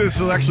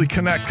actually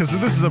connect, because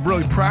this is a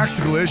really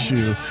practical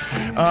issue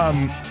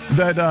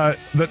that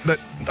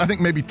I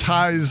think maybe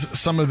ties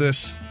some of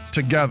this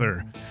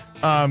together.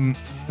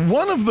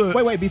 One of the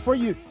wait before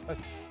you.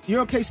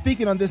 You're okay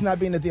speaking on this not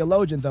being a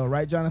theologian, though,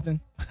 right,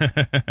 Jonathan?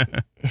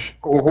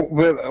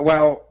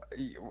 Well,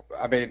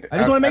 I mean, I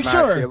just want to make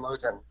sure.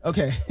 Theologian.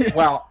 Okay.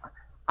 Well,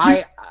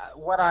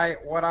 what I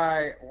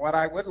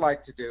would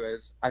like to do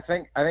is, I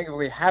think if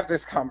we have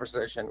this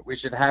conversation, we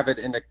should have it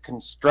in a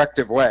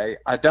constructive way.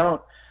 I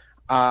don't,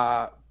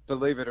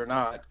 believe it or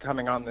not,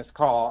 coming on this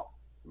call,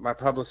 my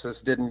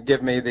publicist didn't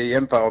give me the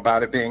info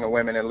about it being a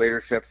women in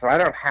leadership, so I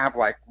don't have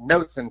like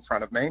notes in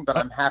front of me, but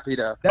I'm happy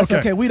to. That's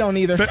okay. We don't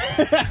either.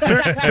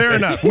 Fair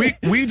enough.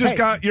 We just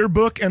got your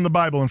book and the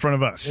Bible in front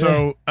of us,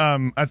 so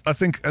I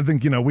think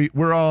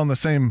we're all on the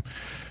same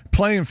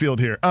playing field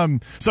here.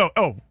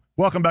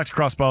 Welcome back to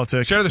Cross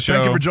Politics. Share the show.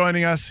 Thank you for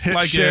joining us. Hit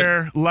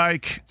share,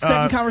 like.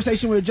 Second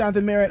conversation with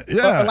Jonathan Merritt.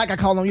 Yeah. Or like I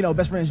call him,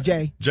 best friends,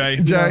 Jay. Jay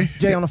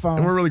on the phone.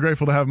 And we're really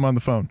grateful to have him on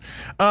the phone.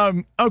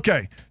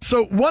 Okay.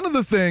 So one of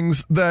the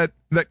things that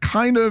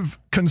kind of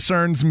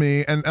concerns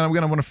me, and I'm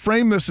going to want to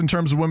frame this in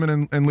terms of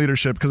women in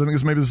leadership, because I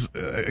think this is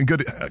a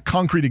good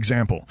concrete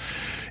example,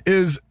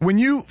 is when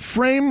you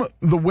frame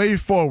the way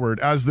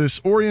forward as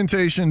this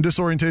orientation,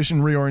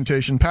 disorientation,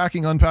 reorientation,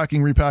 packing,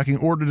 unpacking, repacking,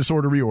 order,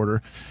 disorder,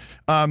 reorder.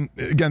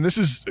 Again,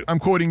 I'm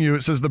quoting you.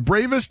 It says, the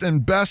bravest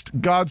and best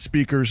God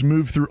speakers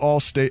move through all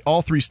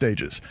three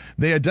stages.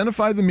 They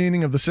identify the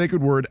meaning of the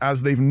sacred word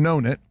as they've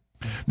known it.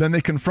 Then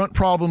they confront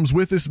problems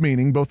with this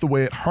meaning, both the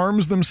way it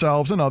harms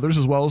themselves and others,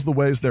 as well as the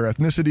ways their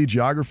ethnicity,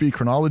 geography,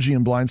 chronology,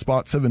 and blind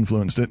spots have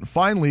influenced it. And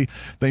finally,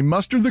 they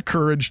muster the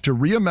courage to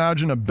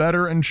reimagine a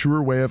better and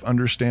truer way of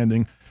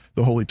understanding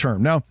the holy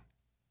term. Now,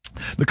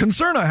 the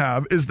concern I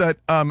have is that,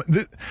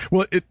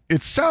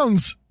 it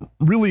sounds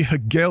really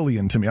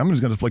Hegelian to me. I'm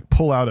just going to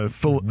pull out a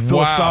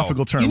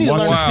philosophical term. You need to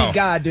learn to speak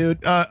God,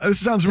 dude. This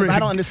sounds really. I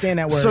don't understand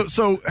that word.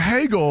 So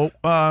Hegel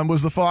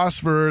was the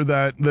philosopher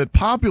that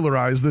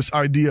popularized this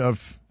idea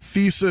of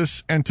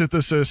thesis,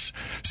 antithesis,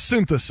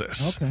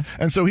 synthesis. Okay.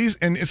 And so he's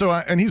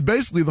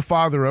basically the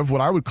father of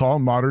what I would call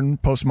modern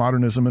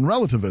postmodernism and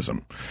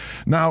relativism.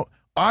 Now,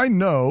 I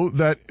know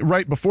that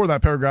right before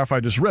that paragraph I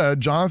just read,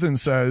 Jonathan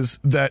says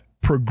that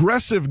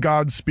progressive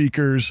God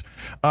speakers,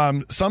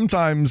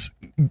 sometimes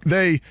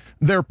their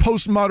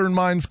postmodern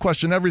minds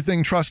question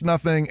everything, trust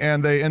nothing,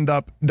 and they end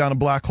up down a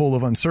black hole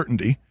of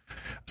uncertainty.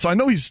 So I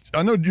know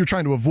you're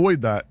trying to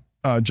avoid that,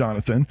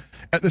 Jonathan.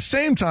 At the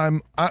same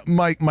time,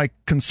 my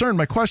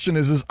question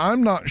is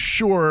I'm not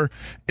sure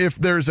if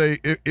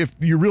if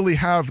you really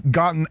have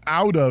gotten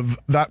out of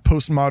that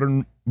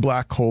postmodern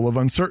black hole of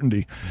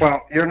uncertainty. Well,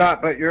 you're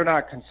not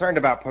concerned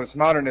about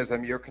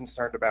postmodernism. You're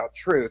concerned about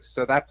truth.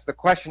 So that's the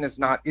question is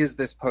not, is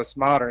this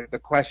postmodern? The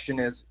question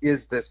is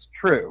this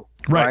true?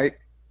 Right?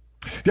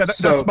 Yeah,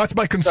 that's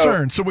my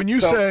concern. So when you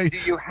say, do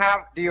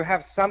you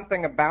have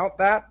something about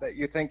that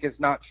you think is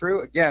not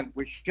true? Again,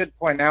 we should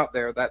point out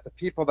there that the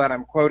people that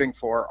I'm quoting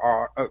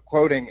are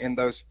quoting in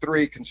those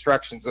three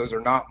constructions. Those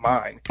are not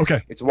mine.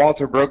 Okay, it's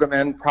Walter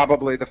Brueggemann,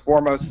 probably the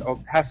foremost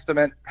Old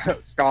Testament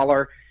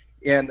scholar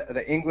in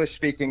the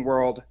English-speaking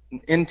world.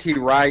 N.T.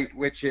 Wright,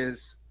 which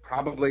is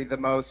probably the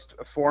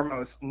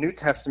foremost New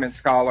Testament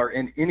scholar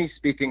in any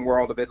speaking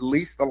world of at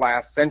least the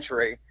last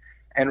century.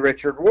 And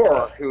Richard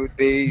Rohr, who would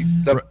be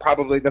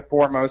probably the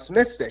foremost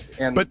mystic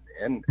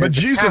but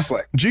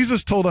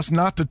Jesus told us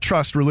not to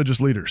trust religious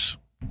leaders.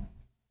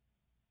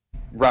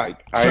 Right.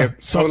 I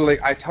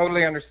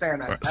totally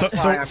understand that.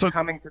 That's why I'm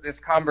coming to this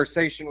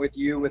conversation with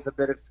you with a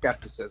bit of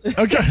skepticism.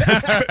 Okay.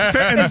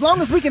 As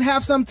long as we can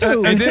have some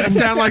too. It didn't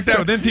sound like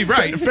that with NT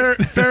Wright.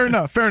 Fair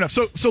enough.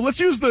 So let's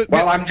use the.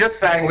 Well, I'm just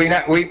saying we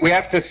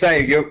have to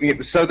say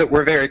so that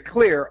we're very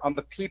clear on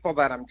the people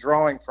that I'm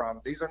drawing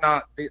from. These are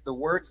not the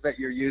words that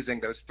you're using.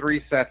 Those three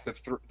sets of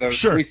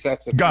three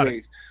sets of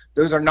threes.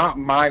 Those are not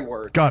my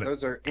words. Got it.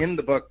 Those are in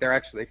the book. They're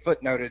actually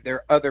footnoted.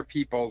 They're other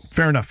people's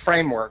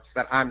frameworks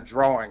that I'm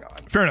drawing on.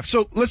 Fair enough.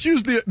 So let's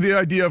use the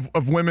idea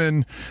of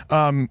women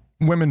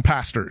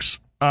pastors.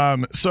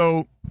 I'm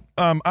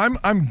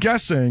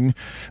guessing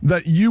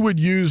that you would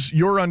use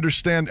your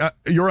understanding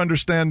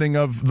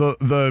of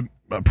the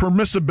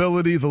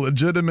permissibility, the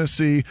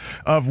legitimacy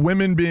of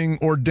women being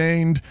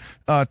ordained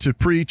to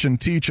preach and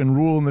teach and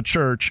rule in the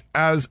church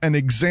as an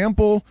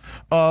example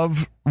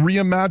of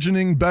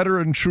reimagining better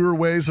and truer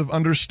ways of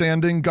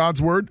understanding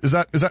God's word. Is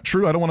that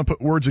true? I don't want to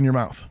put words in your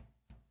mouth.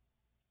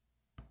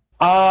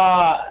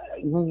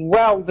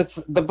 Well,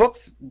 the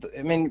books,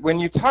 I mean, when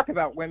you talk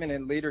about women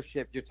in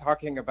leadership, you're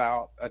talking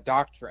about a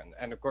doctrine.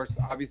 And of course,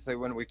 obviously,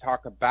 when we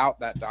talk about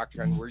that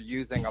doctrine, we're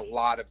using a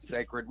lot of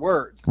sacred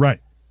words. Right.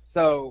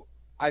 So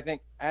I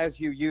think as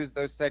you use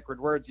those sacred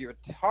words, you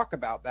would talk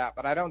about that,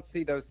 but I don't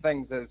see those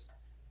things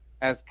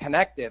as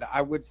connected.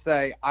 I would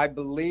say I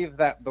believe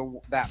that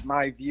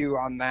my view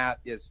on that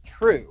is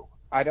true.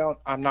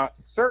 I'm not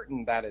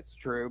certain that it's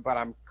true, but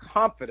I'm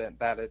confident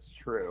that it's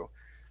true.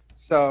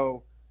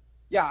 So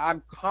yeah,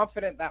 I'm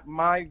confident that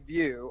my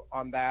view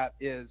on that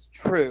is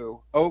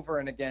true over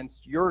and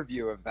against your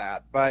view of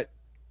that, but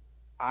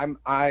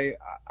I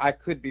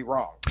could be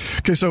wrong.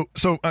 Okay, so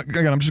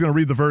again, I'm just going to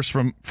read the verse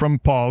from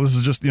Paul. This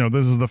is just,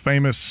 this is the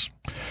famous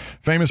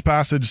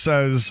passage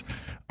says,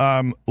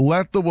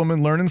 let the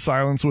woman learn in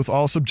silence with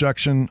all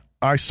subjection.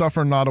 I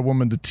suffer not a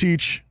woman to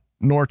teach,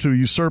 nor to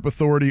usurp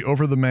authority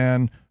over the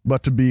man,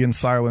 but to be in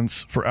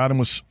silence. For Adam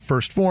was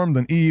first formed,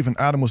 then Eve, and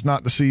Adam was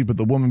not deceived, but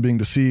the woman being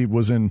deceived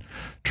was in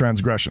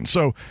transgression.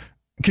 So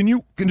can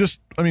you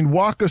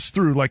walk us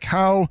through, like,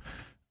 how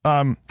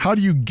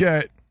do you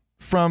get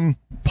from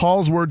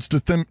Paul's words to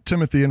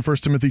Timothy in 1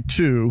 Timothy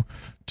 2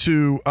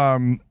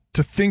 to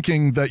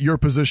thinking that your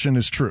position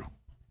is true?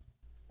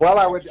 Well,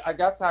 I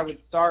guess I would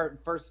start in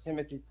 1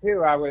 Timothy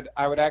 2. I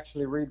would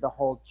actually read the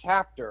whole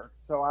chapter.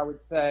 So I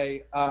would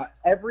say,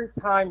 every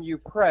time you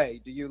pray,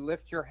 do you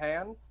lift your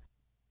hands?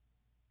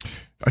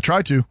 I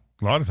try to.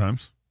 A lot of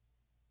times.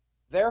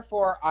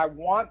 Therefore, I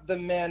want the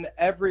men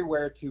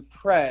everywhere to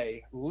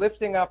pray,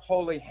 lifting up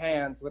holy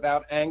hands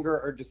without anger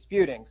or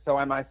disputing. So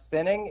am I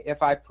sinning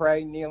if I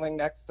pray kneeling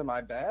next to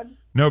my bed?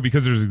 No,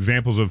 because there's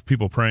examples of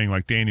people praying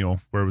like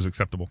Daniel where it was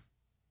acceptable.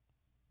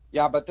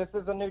 Yeah, but this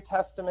is a New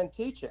Testament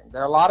teaching.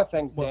 There are a lot of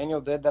things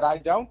Daniel did that I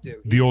don't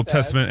do. The Old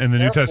Testament and the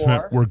New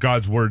Testament were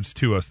God's words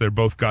to us. They're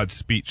both God's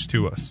speech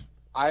to us.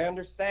 I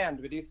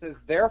understand, but he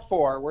says,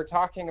 therefore, we're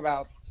talking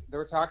about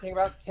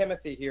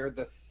Timothy here,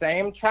 the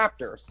same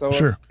chapter. So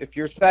sure. if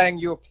you're saying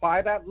you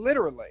apply that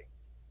literally,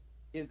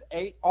 is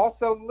 8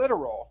 also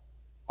literal?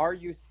 Are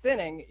you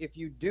sinning if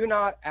you do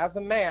not, as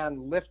a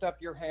man, lift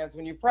up your hands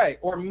when you pray?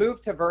 Or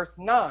move to verse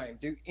 9.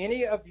 Do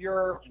any of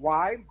your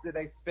wives, do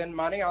they spend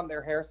money on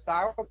their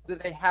hairstyles? Do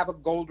they have a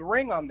gold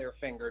ring on their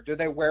finger? Do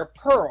they wear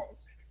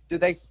pearls? Do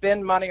they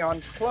spend money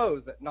on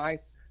clothes at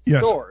nice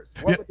stores?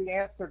 What would the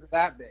answer to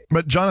that be?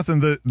 But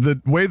Jonathan,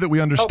 the way that we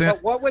understand...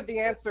 but what would the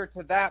answer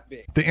to that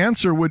be? The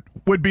answer would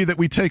be that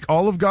we take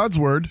all of God's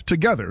word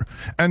together.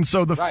 And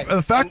so the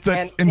fact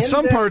that in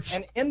some parts...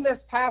 And in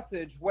this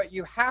passage, what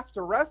you have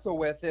to wrestle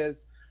with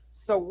is,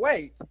 so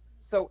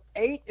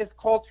 8 is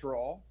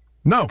cultural...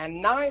 No,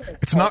 and 9 is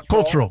it's not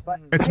cultural.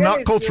 It's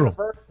not cultural.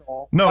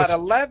 Universal, no, but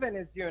 11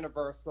 is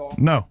universal.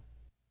 No,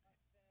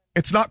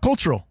 it's not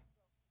cultural.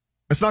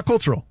 It's not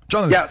cultural,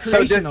 Jonathan. Yeah.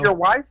 So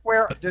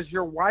does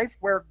your wife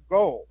wear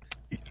gold?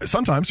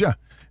 Sometimes, yeah.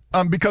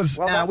 Because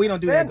we don't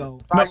do that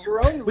gold. By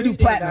your own we reading,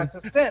 do platinum.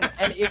 that's a sin.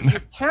 And if you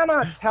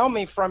cannot tell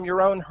me from your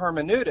own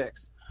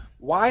hermeneutics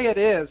why it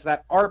is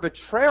that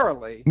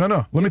arbitrarily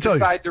let me tell you.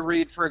 decide to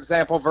read, for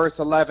example, verse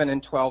 11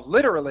 and 12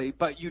 literally,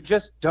 but you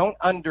just don't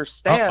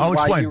understand I'll why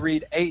explain. you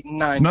read 8 and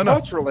 9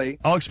 culturally.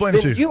 I'll explain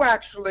it to then you. you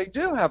actually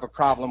do have a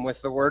problem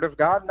with the Word of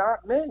God,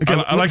 not me. Okay,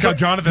 I like how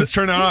Jonathan's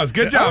turning on us.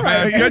 Good job,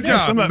 man. Good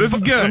job. This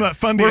is good. Some of that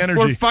fundy energy.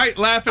 We're fight,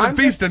 laughing, and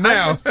feasting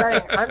now.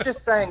 I'm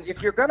just saying,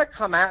 if you're going to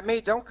come at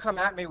me, don't come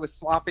at me with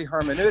sloppy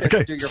hermeneutics.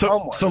 Okay, do your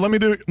homework. So let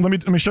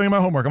me show you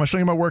my homework. I'm going to show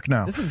you my work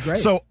now. This is great.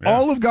 So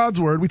all of God's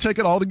Word, we take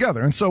it all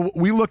together. And so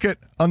we look at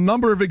a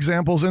number of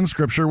examples in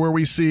Scripture where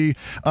we see,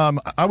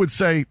 I would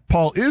say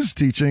Paul is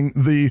teaching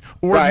the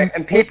right,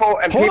 and people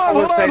will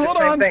say the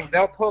same on. thing.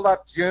 They'll pull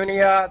up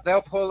Junia,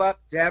 they'll pull up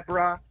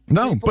Deborah.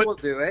 No, people but will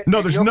do it.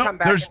 no, there's you'll no. come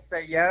back There's and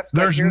say yes.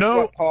 There's here's no.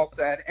 what Paul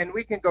said, and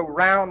we can go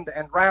round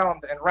and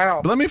round and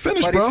round. But let me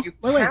finish, but bro. If you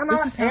Wait,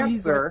 cannot this is how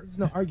answer, there's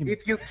no argument.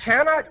 if you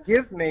cannot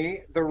give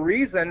me the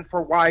reason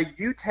for why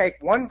you take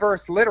one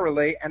verse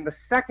literally and the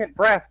second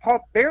breath,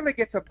 Paul barely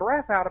gets a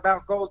breath out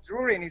about gold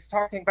jewelry, and he's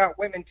talking about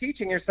women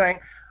teaching. You're saying,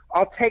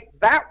 I'll take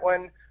that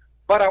one,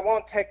 but I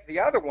won't take the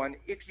other one.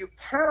 If you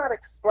cannot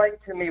explain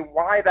to me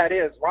why that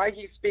is, why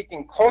he's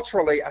speaking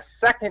culturally a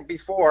second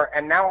before,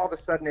 and now all of a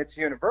sudden it's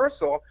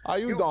universal,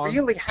 you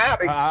really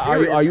have a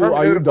serious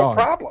hermeneutical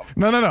problem.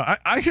 No.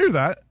 I hear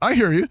that. I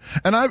hear you,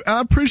 and I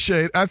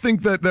appreciate. I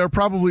think that there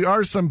probably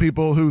are some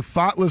people who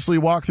thoughtlessly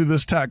walk through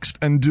this text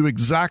and do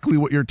exactly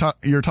what you're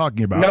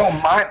talking about. No,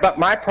 but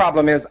my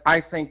problem is I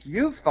think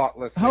you've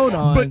thoughtlessly. Hold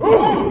on. But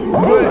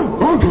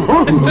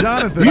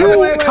Jonathan,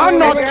 You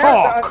cannot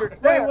talk.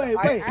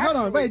 Wait. Hold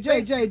on. Wait, Jay.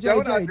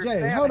 Hold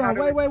on.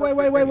 Wait.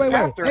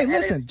 Hey,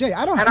 listen, Jay.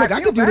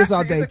 I could do this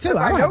all day too.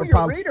 I don't have a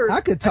problem. I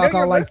could talk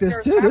all like this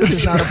too. This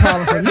is not a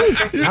problem for me.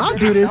 I'll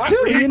do this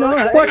too. You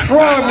know. What's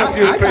wrong with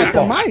you I got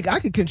people? the mic. I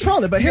can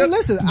control it. But here,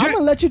 listen. I'm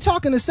gonna let you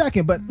talk in a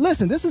second. But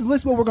listen, this is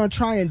what we're gonna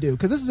try and do,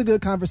 because this is a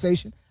good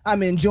conversation.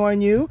 I'm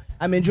enjoying you.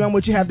 I'm enjoying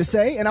what you have to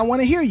say, and I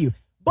want to hear you.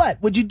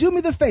 But would you do me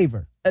the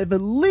favor of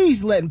at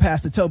least letting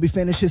Pastor Toby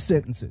finish his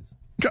sentences?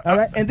 All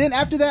right, and then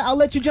after that, I'll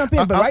let you jump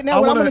in. But right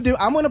now, what I'm going to do,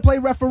 I'm going to play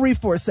referee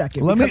for a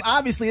second, because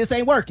obviously this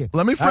ain't working.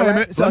 Let me frame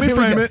it. Let me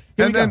frame it,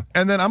 and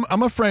then I'm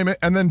going to frame it,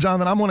 and then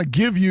Jonathan, I'm going to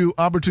give you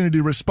opportunity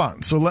to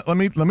respond. So let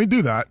me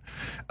do that.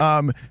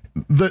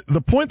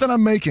 The point that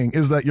I'm making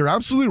is that you're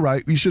absolutely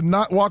right. You should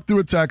not walk through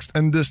a text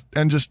and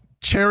just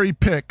cherry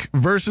pick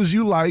verses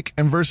you like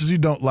and verses you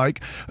don't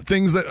like,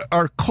 things that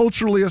are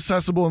culturally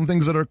accessible and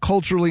things that are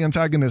culturally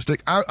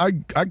antagonistic. I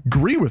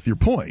agree with your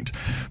point.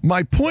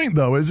 My point,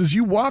 though, is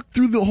you walk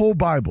through the whole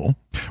Bible,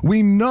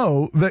 we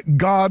know that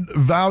God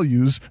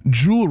values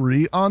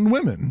jewelry on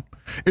women.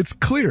 It's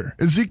clear.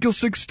 Ezekiel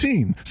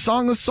 16,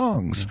 Song of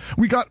Songs.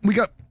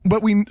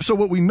 What we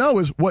know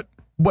is what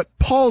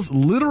Paul's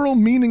literal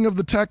meaning of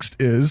the text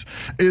is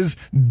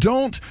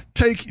don't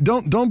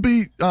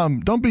be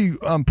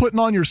putting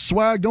on your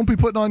swag, don't be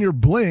putting on your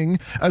bling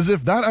as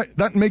if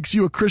that makes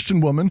you a Christian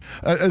woman,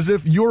 as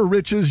if your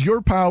riches,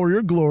 your power,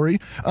 your glory,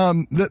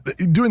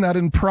 doing that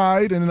in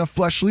pride and in a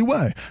fleshly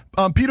way.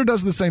 Peter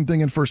does the same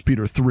thing in 1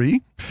 Peter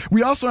 3.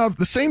 We also have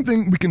the same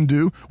thing we can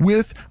do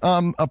with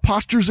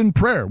postures in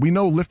prayer. We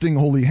know lifting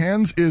holy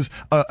hands is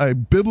a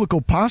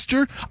biblical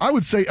posture. I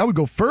would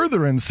go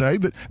further and say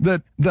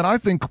that I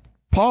think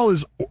Paul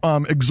is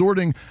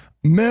exhorting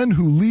men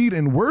who lead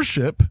in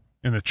worship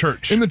in the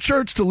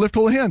church to lift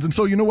holy hands. And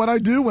so you know what I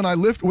do when I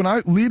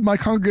lead my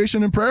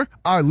congregation in prayer?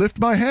 I lift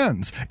my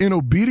hands in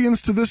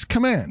obedience to this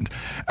command.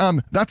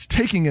 That's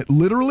taking it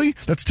literally.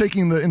 That's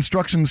taking the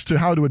instructions to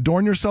how to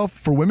adorn yourself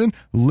for women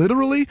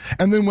literally.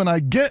 And then when I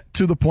get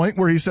to the point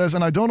where he says,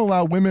 and I don't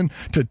allow women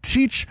to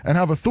teach and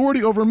have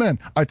authority over men,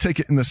 I take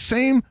it in the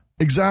same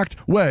exact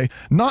way,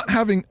 not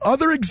having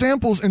other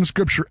examples in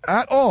Scripture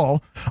at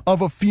all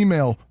of a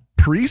female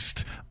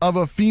priest, of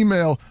a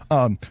female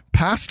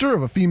pastor,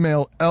 of a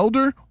female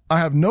elder. I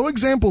have no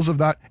examples of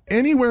that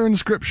anywhere in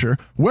Scripture,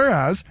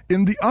 whereas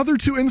in the other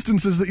two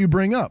instances that you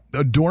bring up,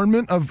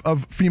 adornment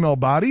of female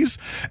bodies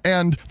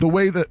and the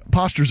way that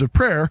postures of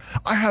prayer,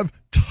 I have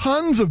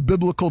tons of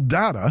biblical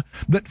data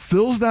that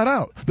fills that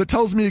out, that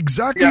tells me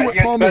exactly what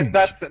Paul means.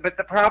 But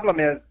the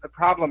problem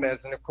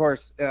is, and of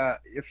course,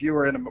 if you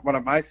were in one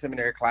of my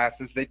seminary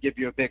classes, they'd give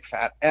you a big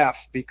fat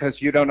F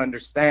because you don't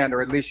understand,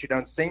 or at least you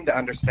don't seem to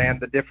understand,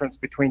 the difference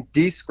between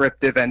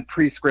descriptive and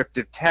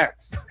prescriptive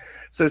texts.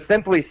 So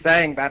simply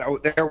saying that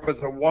there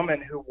was a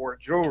woman who wore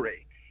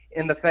jewelry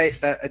in the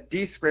faith that a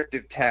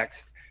descriptive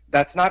text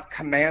that's not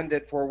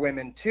commanded for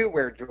women to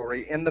wear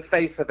jewelry in the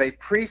face of a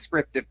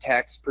prescriptive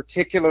text,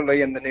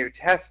 particularly in the New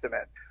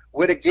Testament,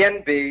 would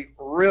again be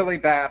really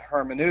bad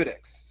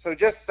hermeneutics. So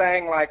just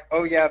saying like,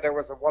 oh yeah, there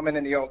was a woman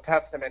in the Old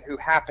Testament who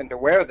happened to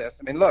wear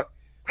this. I mean, look,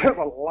 there's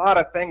a lot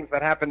of things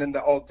that happened in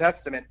the Old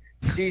Testament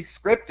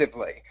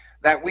descriptively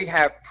that we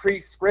have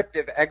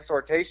prescriptive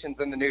exhortations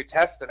in the New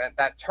Testament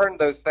that turn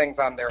those things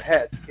on their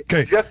heads.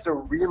 It's just a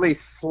really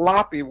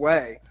sloppy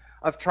way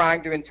of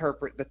trying to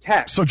interpret the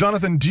text. So,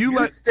 Jonathan,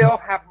 you still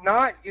have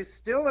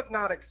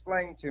not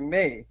explained to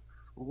me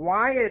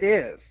why it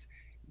is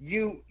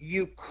you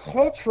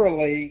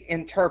culturally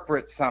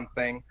interpret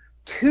something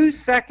 2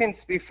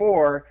 seconds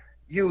before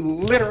you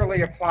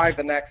literally apply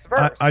the next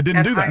verse. I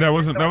didn't do that. That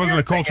wasn't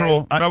a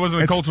cultural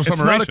It's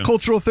summation. not a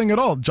cultural thing at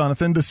all,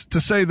 Jonathan, to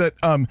say that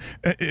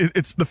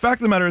it's the fact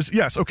of the matter is,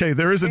 yes, okay,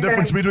 there is a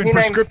difference between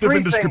prescriptive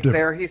and descriptive.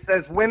 There, he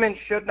says women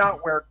should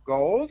not wear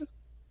gold,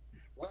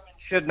 women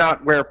should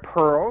not wear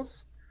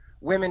pearls,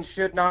 women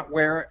should not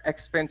wear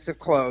expensive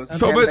clothes.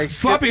 So, but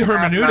sloppy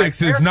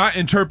hermeneutics is not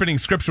interpreting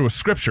Scripture with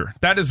Scripture.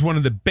 That is one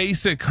of the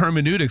basic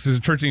hermeneutics, is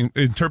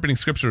interpreting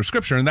Scripture with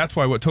Scripture, and that's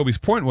why what Toby's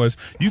point was,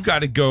 you got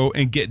to go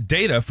and get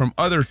data from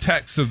other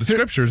texts of the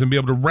Scriptures and be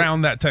able to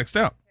round that text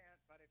out.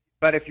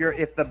 But if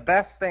the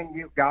best thing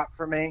you've got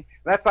for me,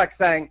 that's like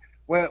saying,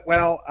 you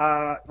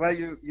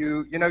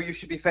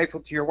should be faithful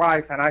to your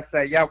wife, and I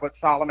say, yeah, but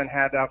Solomon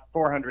had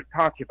 400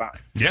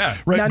 concubines. Yeah,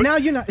 right. Now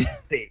you're not.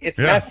 It's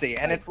messy,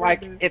 and it's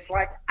like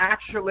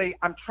actually,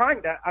 I'm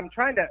trying to.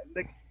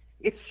 Like,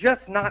 it's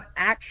just not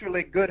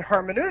actually good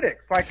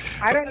hermeneutics. Like,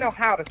 I don't know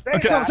how to say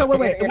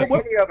that in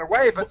any other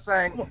way, but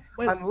saying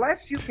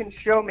unless you can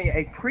show me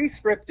a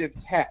prescriptive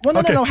text. Well,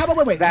 no. How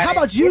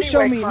about you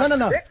show me?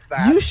 No.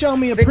 You show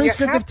me a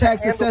prescriptive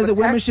text that says that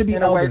women should be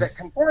in a way elders. that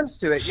conforms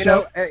to it.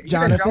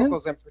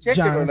 Evangelicals and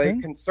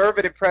particularly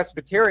conservative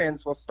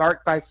Presbyterians will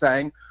start by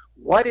saying,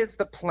 "What is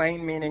the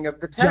plain meaning of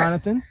the text?"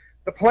 Jonathan.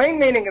 The plain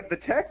meaning of the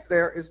text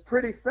there is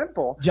pretty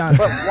simple.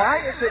 Jonathan. But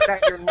why is it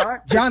that you're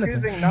not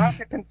choosing not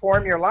to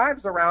conform your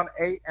lives around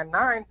 8 and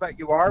 9, but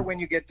you are when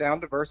you get down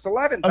to verse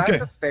 11? That's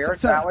a fair and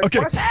valid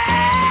question.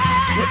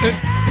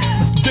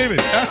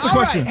 David, ask the All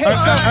question. right.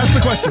 Ask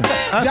the question.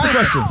 Ask the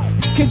question.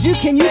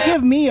 Can you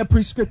give me a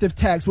prescriptive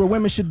text where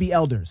women should be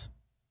elders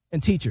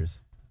and teachers?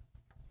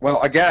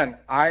 Well, again,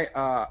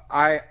 there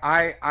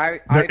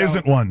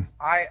isn't one.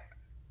 I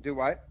do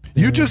what?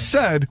 You just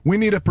said we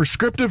need a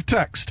prescriptive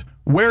text.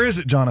 Where is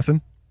it,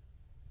 Jonathan?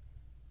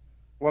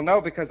 Well,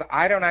 no, because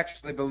I don't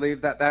actually believe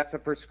that that's a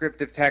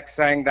prescriptive text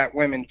saying that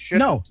women should.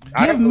 No,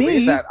 I don't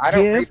believe that. I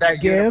don't read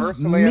that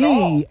universally at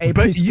all.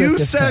 But you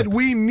said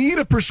we need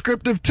a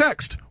prescriptive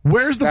text.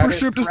 Where's the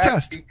prescriptive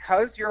text?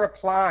 Because you're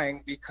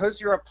applying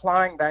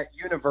that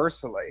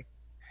universally,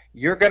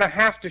 you're going to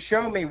have to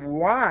show me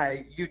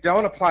why you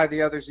don't apply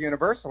the others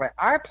universally.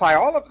 I apply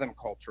all of them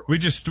culturally. We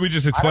just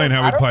explain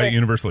how we apply it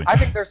universally. I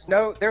think there's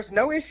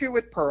no issue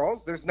with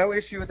pearls. There's no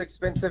issue with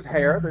expensive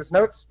hair. There's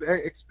no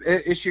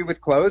issue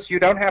with clothes. You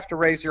don't have to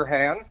raise your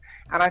hands.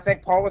 And I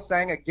think Paul was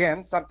saying,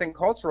 again, something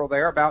cultural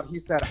there about, he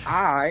said,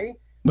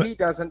 he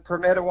doesn't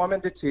permit a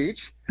woman to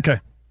teach. Okay.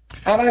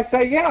 And I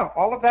say, yeah,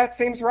 all of that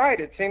seems right.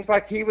 It seems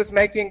like he was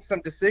making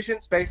some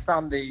decisions based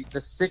on the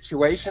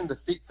situation, the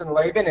seats and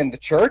Laban in the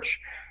church.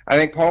 I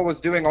think Paul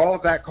was doing all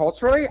of that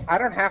culturally. I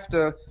don't have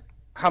to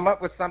come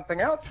up with something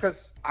else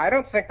because I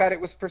don't think that it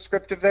was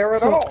prescriptive there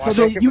at all. I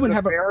think it was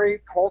a very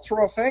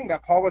cultural thing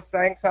that Paul was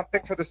saying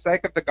something for the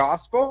sake of the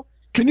gospel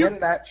in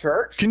that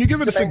church. Can you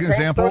give us an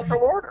example?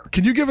 Social order.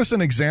 Can you give us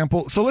an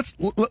example? So let's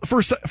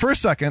for a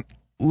second.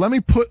 Let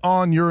me put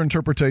on your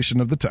interpretation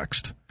of the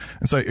text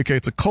and say, okay,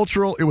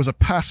 it was a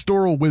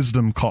pastoral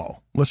wisdom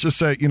call. Let's just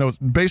say,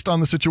 based on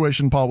the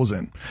situation Paul was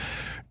in.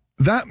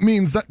 That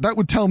means that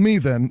would tell me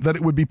then that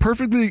it would be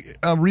perfectly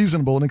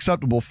reasonable and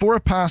acceptable for a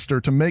pastor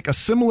to make a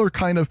similar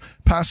kind of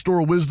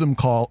pastoral wisdom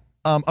call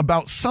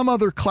about some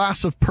other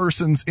class of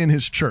persons in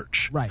his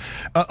church. Right.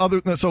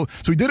 So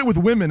he did it with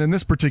women in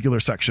this particular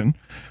section.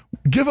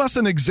 Give us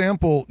an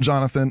example,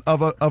 Jonathan,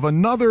 of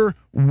another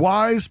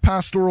wise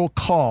pastoral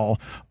call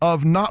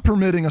of not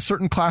permitting a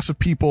certain class of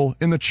people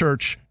in the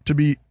church to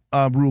be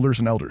rulers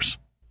and elders.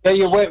 Yeah,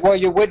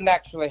 you wouldn't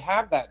actually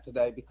have that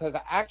today, because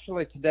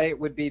actually today it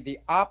would be the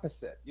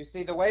opposite. You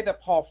see, the way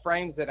that Paul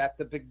frames it at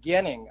the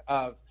beginning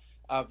of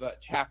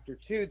chapter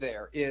 2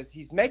 there is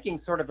he's making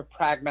sort of a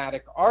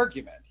pragmatic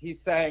argument.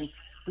 He's saying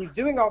he's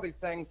doing all these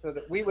things so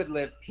that we would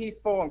live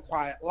peaceful and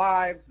quiet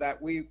lives, that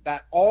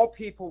all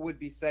people would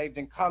be saved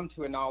and come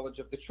to a knowledge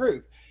of the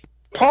truth.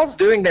 Paul's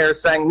doing there is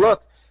saying,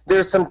 look,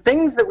 there's some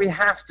things that we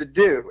have to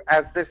do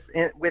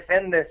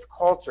within this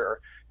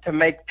culture to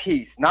make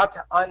peace, not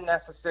to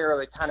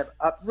unnecessarily kind of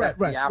upset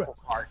the apple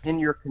cart in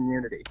your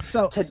community.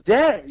 So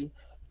today,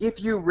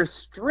 if you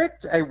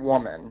restrict a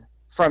woman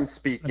from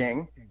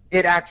speaking,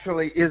 it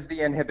actually is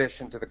the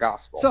inhibition to the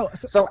gospel.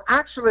 So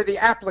actually the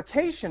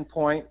application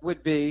point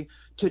would be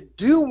to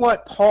do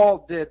what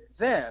Paul did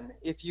then.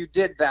 If you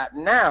did that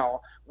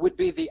now, would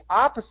be the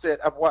opposite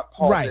of what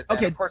Paul did then.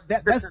 Okay, of course, the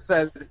scripture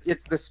says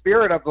it's the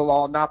spirit of the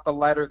law, not the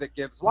letter, that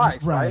gives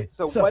life, right?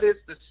 So what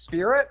is the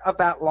spirit of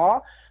that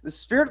law? The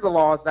spirit of the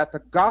law is that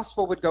the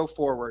gospel would go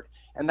forward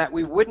and that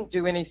we wouldn't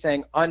do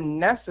anything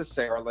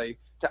unnecessarily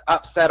to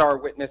upset our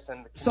witness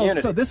in the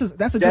community. So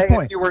that's a good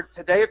point.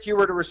 If you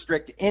were to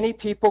restrict any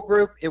people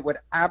group, it would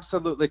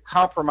absolutely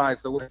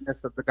compromise the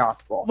witness of the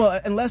gospel. Well,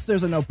 unless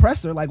there's an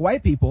oppressor like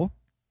white people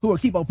who will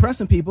keep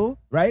oppressing people,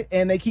 right?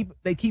 And they keep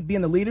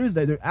being the leaders.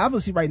 They're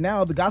obviously right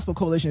now the Gospel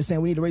Coalition is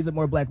saying we need to raise up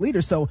more black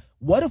leaders. So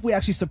what if we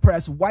actually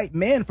suppress white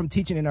men from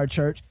teaching in our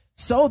church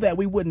so that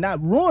we would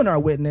not ruin our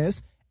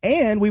witness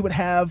and we would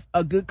have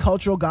a good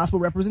cultural gospel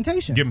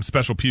representation? Give them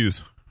special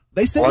pews.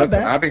 They send Listen,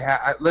 it back.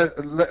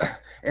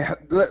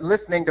 I'd be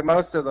listening to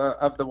most of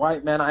the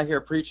white men I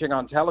hear preaching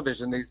on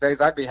television these days.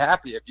 I'd be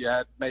happy if you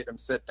had made them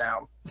sit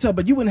down. So,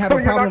 but you wouldn't have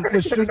a problem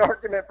with an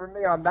argument from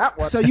me on that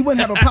one. So you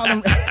wouldn't have a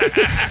problem.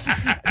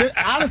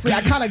 Honestly,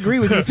 I kind of agree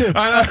with you too.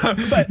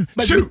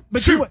 But you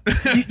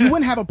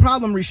wouldn't have a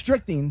problem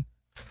restricting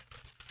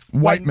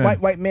white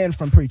men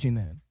from preaching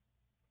then,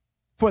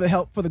 for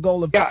the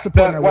goal of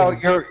supporting our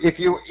women. If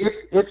you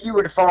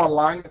were to fall in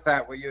line with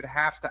that, what you'd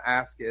have to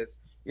ask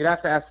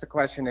the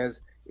question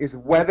is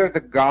whether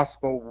the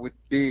gospel would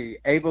be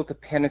able to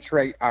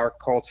penetrate our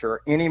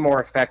culture any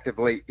more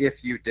effectively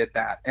if you did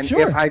that. And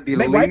sure. if I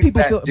believe black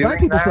people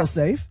that feel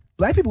safe.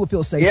 Black people would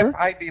feel safer. If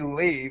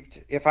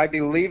I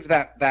believed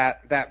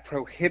that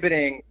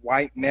prohibiting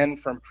white men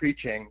from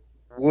preaching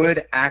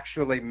would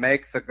actually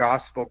make the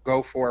gospel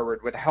go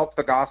forward, would help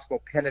the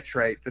gospel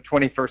penetrate the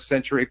 21st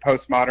century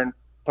postmodern,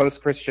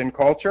 post-Christian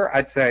culture,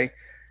 I'd say,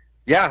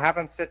 yeah, have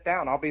them sit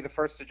down. I'll be the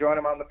first to join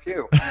them on the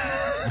pew.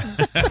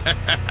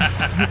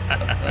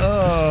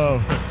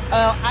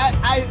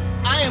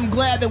 I am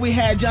glad that we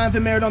had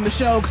Jonathan Merritt on the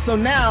show. So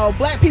now,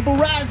 black people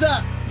rise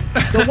up.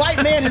 The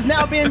white man has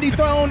now been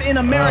dethroned in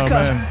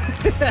America.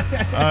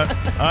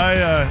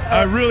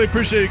 I really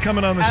appreciate you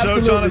coming on the show,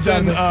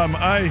 Jonathan.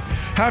 I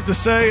have to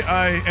say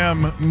I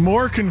am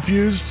more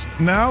confused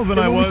now than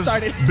I was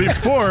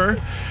before.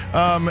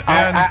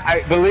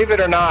 I believe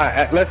it or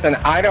not, listen,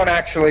 I don't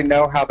actually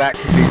know how that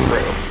could be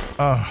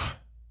true.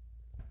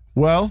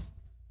 Well,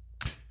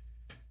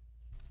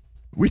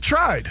 we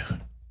tried.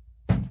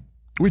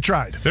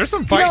 There's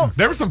some fighting.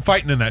 There was some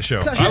fighting in that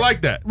show. I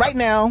like that. Right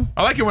now,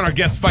 I like it when our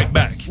guests fight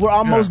back. We're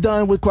almost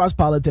done with Cross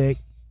Politic.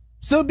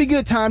 So it'd be a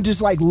good time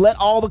just let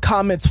all the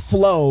comments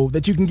flow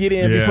that you can get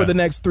in before the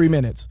next 3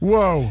 minutes.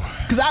 Whoa.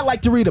 Because I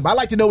like to read them. I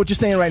like to know what you're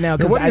saying right now.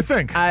 What do you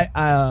think?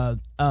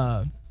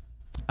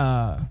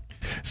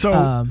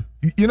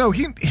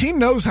 He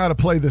knows how to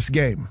play this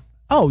game.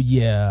 Oh,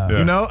 yeah.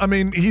 You know, I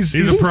mean, he's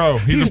a pro.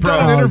 He's a pro.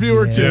 Done an interview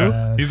or two.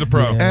 He's a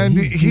pro. And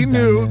he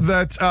knew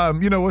that,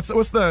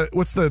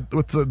 what's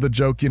the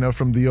joke,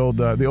 from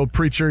the old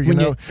preacher,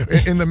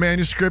 in the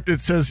manuscript,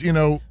 it says,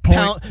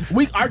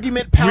 weak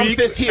argument, pound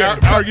fist here.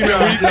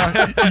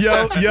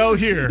 Yell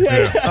here.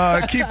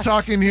 Keep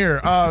talking here.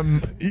 Oh,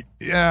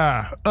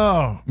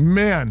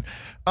 man.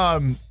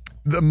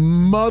 The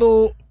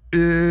muddle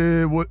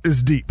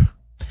is deep.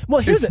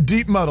 Well, it's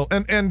deep muddle,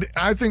 and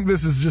I think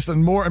this is just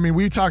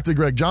we talked to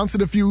Greg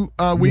Johnson a few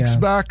weeks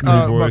back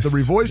about the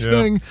revoice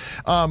thing.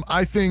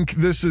 I think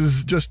this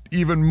is just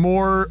even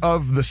more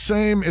of the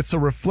same. It's a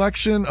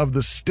reflection of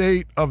the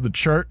state of the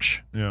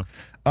church. Yeah.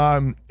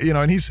 And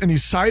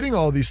he's citing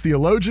all these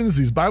theologians,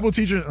 these Bible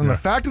teachers, and the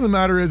fact of the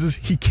matter is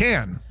he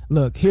can.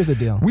 Look, here's the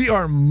deal. We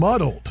are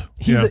muddled.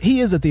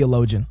 He is a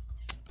theologian.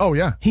 Oh,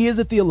 yeah. He is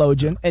a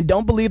theologian, and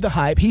don't believe the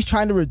hype. He's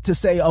trying to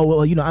say,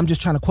 I'm just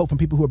trying to quote from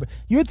people who are...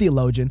 You're a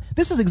theologian.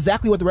 This is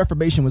exactly what the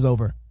Reformation was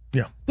over.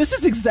 Yeah. This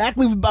is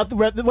exactly about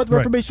what the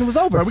Reformation was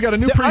over. Right, we got a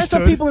new priesthood. There are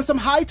some people in some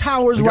high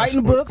towers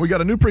writing books. We got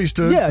a new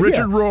priesthood.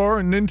 Richard Rohr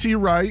and N.T.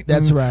 Wright.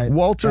 That's right.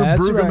 Walter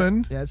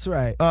Brueggemann. That's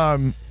right.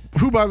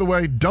 Who, by the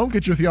way, don't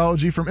get your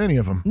theology from any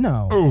of them.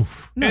 No.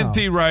 Oof. No.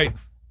 N.T. Wright.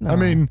 No. I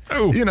mean,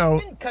 of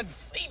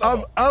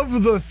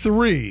the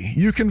three,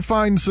 you can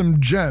find some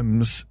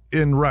gems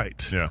in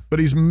Wright. Yeah. But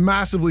he's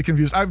massively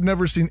confused. I've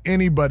never seen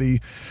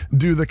anybody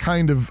do the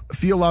kind of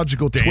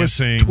theological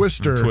twister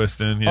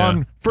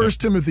on 1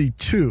 Timothy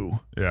 2.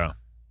 Yeah.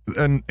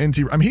 And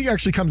he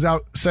actually comes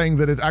out saying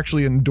that it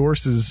actually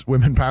endorses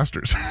women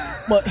pastors.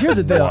 Well, here's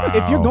the deal. Wow.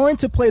 If you're going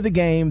to play the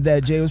game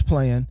that Jay was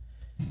playing,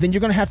 then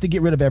you're going to have to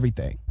get rid of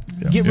everything.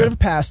 Yeah. Get rid of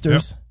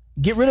pastors.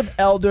 Get rid of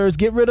elders,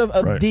 get rid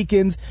of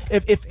deacons.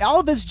 If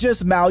all of it's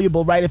just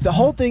malleable, right? If the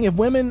whole thing, if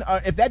women,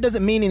 if that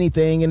doesn't mean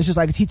anything, and it's just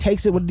like he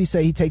takes it. What did he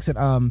say? He takes it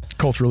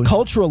culturally.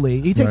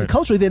 He takes it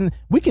culturally. Then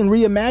we can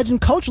reimagine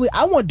culturally.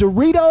 I want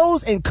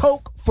Doritos and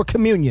Coke for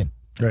communion.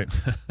 Right.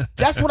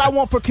 That's what I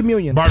want for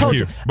communion.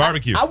 Barbecue.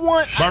 I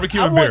want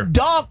barbecue and beer. I want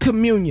dog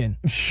communion.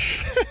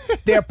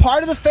 They're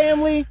part of the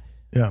family.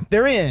 Yeah,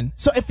 they're in.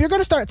 So if you're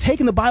going to start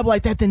taking the Bible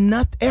like that, then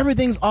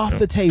everything's off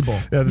the table.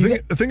 Yeah,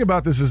 the thing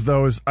about this is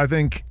I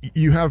think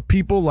you have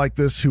people like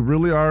this who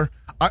really are.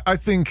 I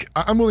think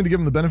I'm willing to give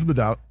him the benefit of the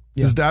doubt.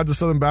 Yeah. His dad's a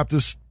Southern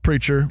Baptist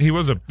preacher. He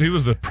was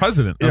the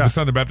president of the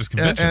Southern Baptist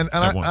Convention.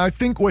 And I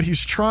think what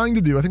he's trying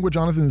to do, I think what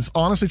Jonathan is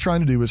honestly trying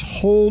to do is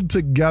hold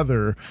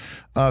together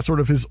sort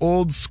of his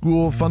old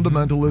school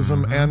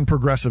fundamentalism and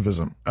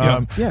progressivism,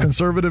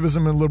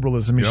 conservatism and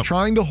liberalism. He's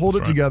trying to hold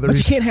it together. But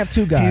you can't have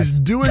two guys. He's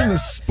doing the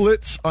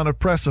splits on a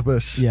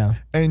precipice. Yeah.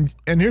 And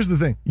here's the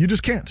thing. You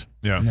just can't.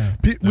 Yeah.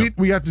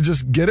 We have to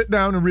just get it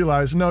down and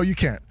realize, no, you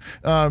can't.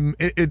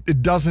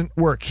 It doesn't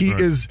work.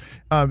 He's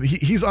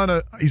on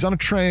a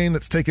train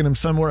that's taking him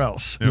somewhere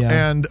else. Yep.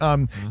 And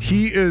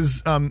he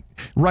is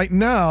right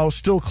now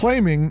still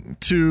claiming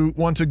to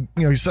want to.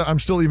 He said, "I'm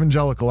still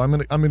evangelical. I'm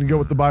gonna go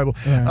with the Bible."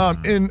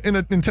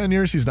 In 10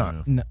 years, he's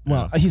not.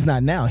 No, he's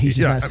not now. He's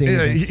just not saying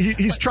anything.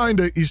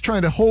 He's trying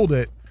to hold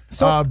it.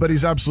 but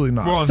he's absolutely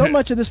not. Well, So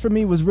much of this for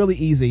me was really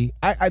easy.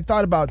 I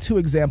thought about two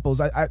examples.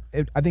 I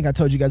think I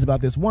told you guys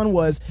about this. One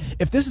was,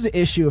 if this is an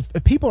issue,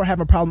 if people are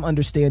having a problem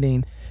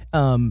understanding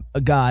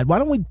a God, why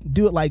don't we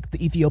do it like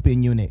the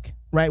Ethiopian eunuch?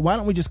 Right? Why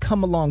don't we just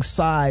come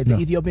alongside the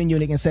Ethiopian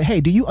eunuch and say, hey,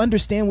 do you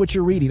understand what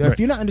you're reading? Or if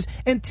you're not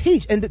and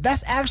teach. And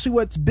that's actually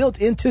what's built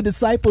into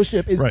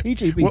discipleship is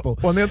teaching people.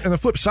 Well, and the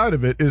flip side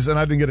of it is, and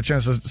I didn't get a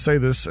chance to say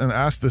this and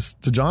ask this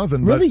to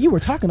Jonathan. Really? You were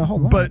talking a whole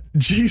lot. But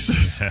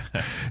Jesus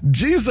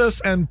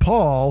and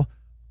Paul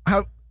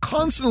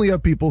constantly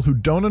have people who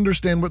don't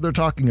understand what they're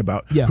talking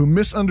about, who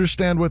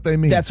misunderstand what they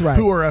mean. That's right.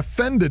 Who are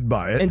offended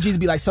by it. And Jesus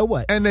be like, so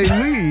what? And they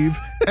leave,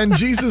 and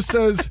Jesus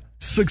says,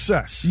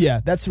 success. Yeah,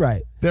 that's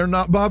right. They're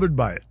not bothered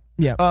by it.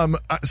 Yeah.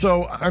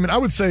 So, I mean, I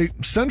would say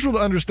central to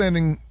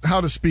understanding how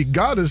to speak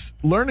God is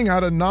learning how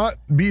to not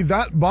be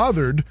that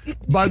bothered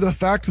by the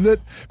fact that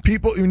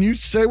people, when you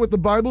say what the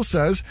Bible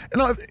says,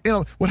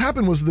 and what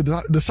happened was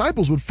the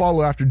disciples would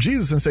follow after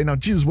Jesus and say, now,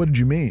 Jesus, what did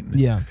you mean?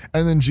 Yeah.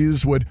 And then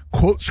Jesus would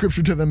quote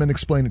scripture to them and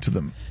explain it to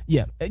them.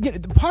 Yeah.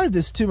 Part of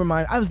this, too,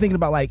 I was thinking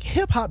about, like,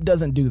 hip-hop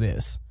doesn't do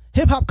this.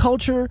 Hip-hop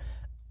culture,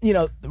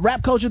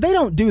 rap culture, they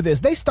don't do this.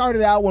 They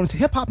started out, when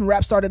hip hop and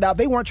rap started out,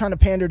 they weren't trying to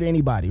pander to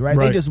anybody, right?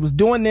 They just was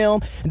doing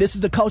them, and this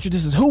is the culture,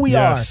 this is who we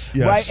are,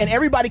 right? And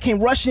everybody came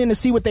rushing in to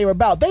see what they were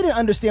about. They didn't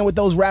understand what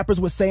those rappers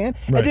were saying.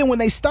 Right. And then when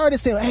they started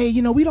saying, hey,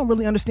 we don't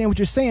really understand what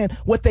you're saying,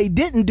 what they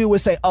didn't do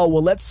was say, oh,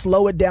 well, let's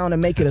slow it down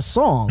and make it a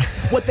song.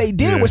 What they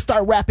did was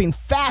start rapping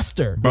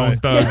faster. Bone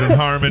Thugs and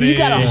Harmony. You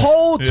got a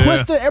whole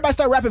twister, everybody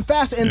started rapping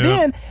faster, and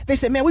then they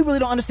said, man, we really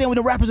don't understand what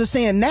the rappers are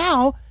saying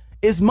now.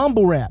 Is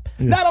mumble rap.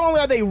 Not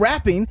only are they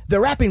rapping, they're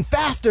rapping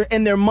faster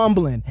and they're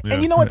mumbling.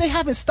 And you know what? They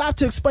haven't stopped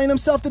to explain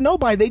themselves to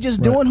nobody. They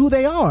just doing who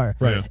they are.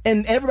 Right.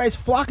 And everybody's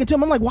flocking to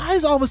them. I'm like, why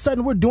is all of a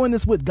sudden we're doing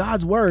this with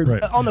God's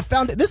word on the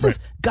foundation? This is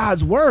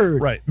God's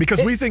word. Right.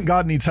 Because we think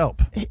God needs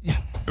help.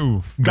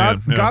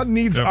 God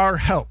needs our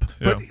help.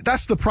 But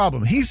that's the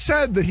problem. He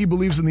said that he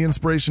believes in the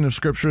inspiration of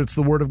Scripture. It's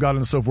the word of God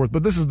and so forth.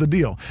 But this is the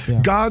deal.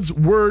 God's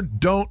word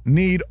don't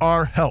need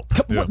our help.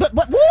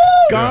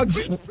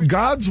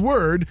 God's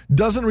word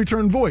doesn't return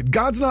void.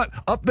 God's not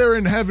up there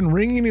in heaven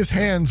wringing his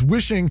hands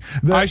wishing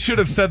that I should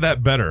have said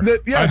that better.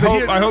 I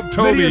hope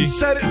Toby that he had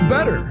said it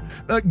better.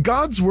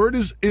 God's word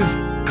is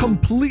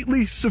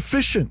completely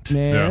sufficient.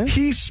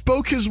 He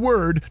spoke his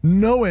word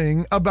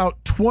knowing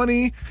about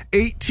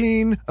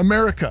 2018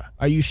 America.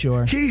 Are you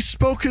sure? He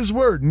spoke his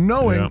word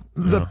knowing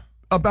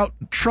about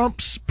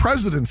Trump's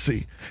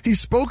presidency. He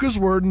spoke his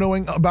word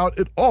knowing about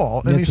it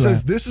all. And he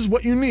says, this is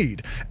what you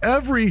need.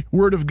 Every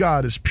word of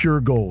God is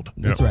pure gold.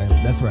 That's right.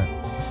 That's right.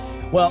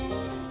 Well,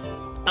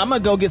 I'm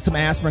going to go get some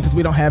aspirin because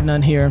we don't have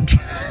none here.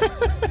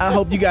 I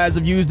hope you guys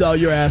have used all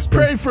your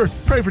aspirin.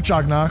 Pray for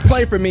Chalk Knox.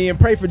 Pray for me and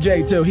pray for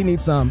Jay, too. He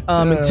needs some.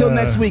 Until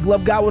next week,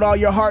 love God with all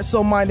your heart,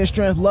 soul, mind, and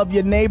strength. Love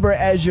your neighbor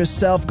as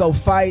yourself. Go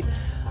fight,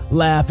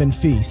 laugh, and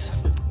feast.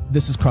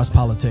 This is Cross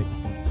Politic.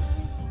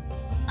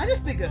 I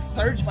just think a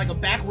surge, like a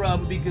back rub,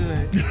 would be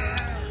good.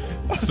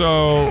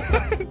 So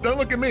don't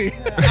look at me.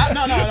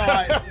 No.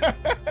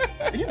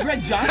 Are you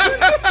Greg Johnson?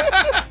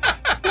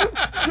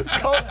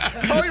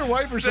 Call your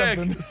wife or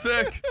something.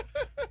 Sick.